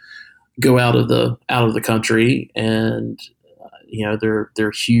to go out of the country, and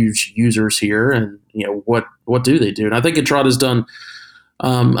they're huge users here, and what do they do? And I think Entrata's done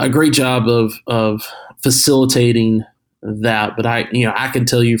a great job of facilitating that. But I can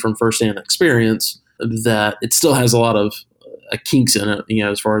tell you from firsthand experience that it still has a lot of kinks in it,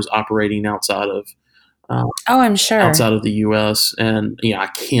 as far as operating outside of I'm sure outside of the U.S. And I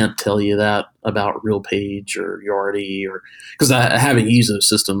can't tell you that about RealPage or Yardi, or because I haven't used those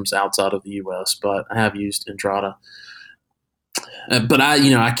systems outside of the U.S., but I have used Entrata. But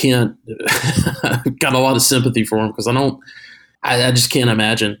I can't. Got a lot of sympathy for them because I just can't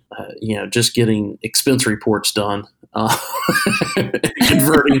imagine, just getting expense reports done,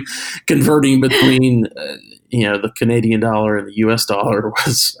 converting between, the Canadian dollar and the U.S. dollar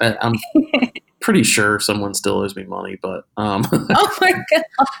was. I'm pretty sure someone still owes me money, but oh my god,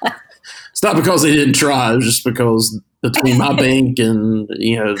 it's not because they didn't try. It was just because between my bank and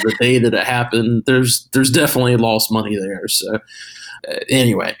the day that it happened, there's definitely lost money there. So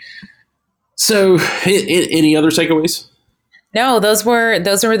anyway, so any other takeaways? No, those were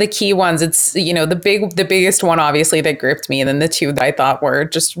the key ones. It's, the biggest one, obviously, that gripped me, and then the two that I thought were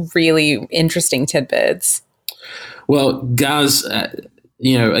just really interesting tidbits. Well, guys,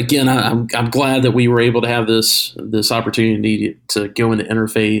 again, I'm glad that we were able to have this opportunity to go into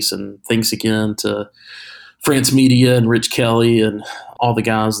interface, and thanks again to France Media and Rich Kelly and all the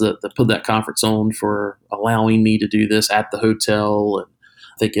guys that put that conference on for allowing me to do this at the hotel. And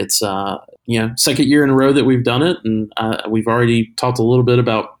I think it's second year in a row that we've done it, and we've already talked a little bit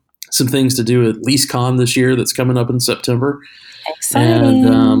about some things to do at LeaseCon this year that's coming up in September. Exciting!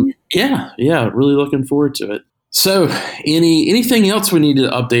 And really looking forward to it. So, anything else we need to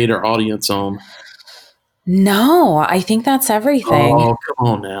update our audience on? No, I think that's everything. Oh, come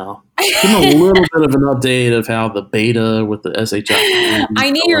on now. Give them a little bit of an update of how the beta with the SHI.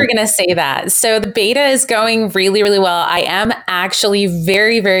 I knew you were going to say that. So the beta is going really, really well. I am actually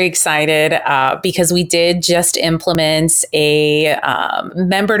very, very excited because we did just implement a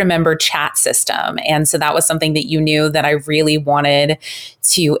member-to-member chat system. And so that was something that you knew that I really wanted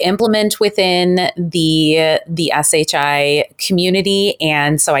to implement within the SHI community.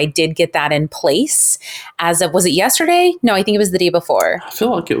 And so I did get that in place as of, was it yesterday? No, I think it was the day before. I feel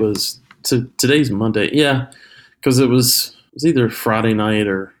like it was today's Monday. Yeah, because it was either Friday night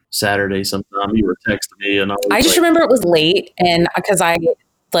or Saturday sometime. You were texting me, and I just remember it was late, and because I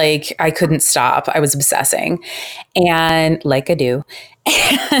couldn't stop. I was obsessing, and like I do.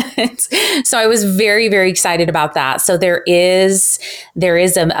 And so I was very, very excited about that. So there is a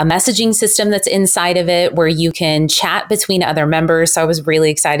messaging system that's inside of it where you can chat between other members. So I was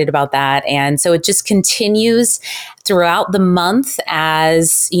really excited about that. And so it just continues throughout the month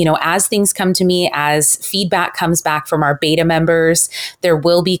as things come to me, as feedback comes back from our beta members. There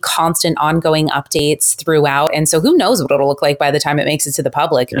will be constant ongoing updates throughout. And so who knows what it'll look like by the time it makes it to the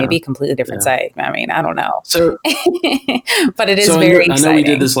public. It may be a completely different site. I mean, I don't know. So, but it is very exciting. I know we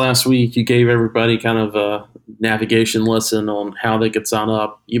did this last week. You gave everybody kind of a navigation lesson on how they could sign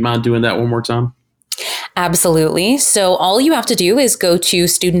up. You mind doing that one more time? Absolutely. So all you have to do is go to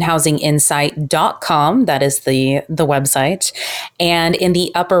studenthousinginsight.com. That is the website. And in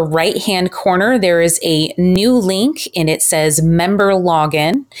the upper right-hand corner, there is a new link and it says member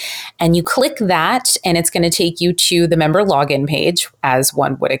login. And you click that and it's going to take you to the member login page, as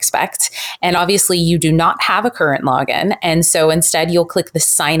one would expect. And obviously you do not have a current login. And so instead you'll click the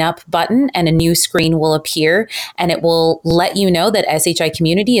sign up button and a new screen will appear and it will let you know that SHI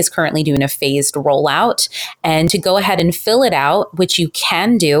Community is currently doing a phased rollout. And to go ahead and fill it out, which you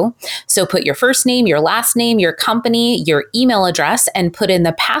can do. So put your first name, your last name, your company, your email address, and put in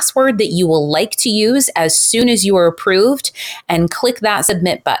the password that you will like to use as soon as you are approved, and click that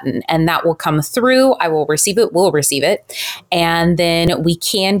submit button. And that will come through. I will receive it. We'll receive it. And then we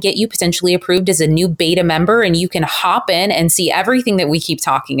can get you potentially approved as a new beta member, and you can hop in and see everything that we keep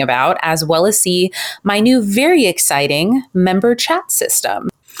talking about, as well as see my new very exciting member chat system.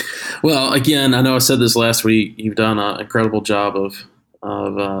 Well, again, I know I said this last week. You've done an incredible job of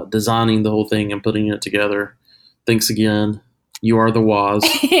designing the whole thing and putting it together. Thanks again. You are the Woz.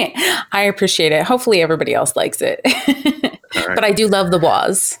 I appreciate it. Hopefully everybody else likes it. Right. But I do love the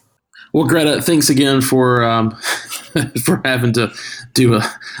Woz. Well, Greta, thanks again for having to do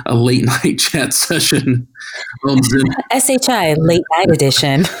a late night chat session on SHI Late Night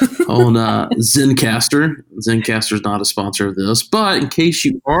Edition on Zencastr. Zencastr is not a sponsor of this, but in case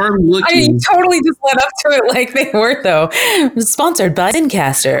you are looking, I totally just led up to it like they were, though. Sponsored by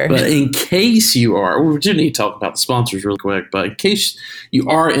Zencastr. But in case you are, we do need to talk about the sponsors real quick. But in case you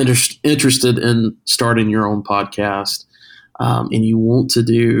are interested in starting your own podcast. And you want to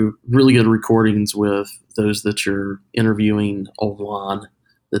do really good recordings with those that you're interviewing online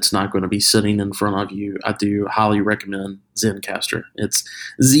that's not going to be sitting in front of you, I do highly recommend Zencastr. It's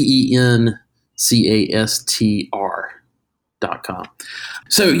Zencastr.com.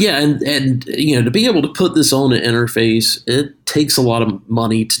 So, yeah, and to be able to put this on an interface, it takes a lot of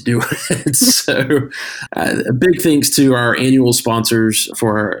money to do it. So, big thanks to our annual sponsors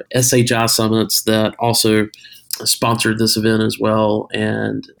for our SHI summits that also sponsored this event as well.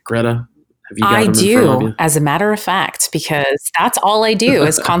 And Greta, have you got them in front of you? As a matter of fact, because that's all I do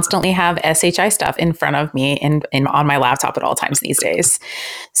is constantly have SHI stuff in front of me and on my laptop at all times these days.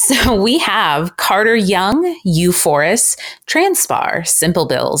 So we have Carter Young, Euphorus, Transpar, Simple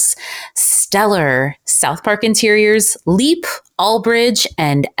Bills, Stellar, South Park Interiors, Leap, Allbridge,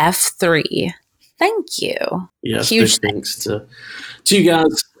 and F3. Thank you. Yes, huge thanks to you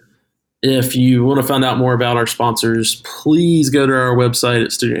guys. If you want to find out more about our sponsors, please go to our website at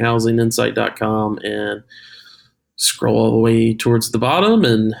studenthousinginsight.com and scroll all the way towards the bottom,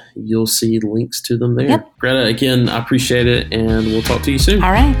 and you'll see links to them there. Yep. Greta, again, I appreciate it, and we'll talk to you soon.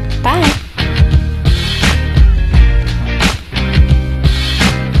 All right. Bye.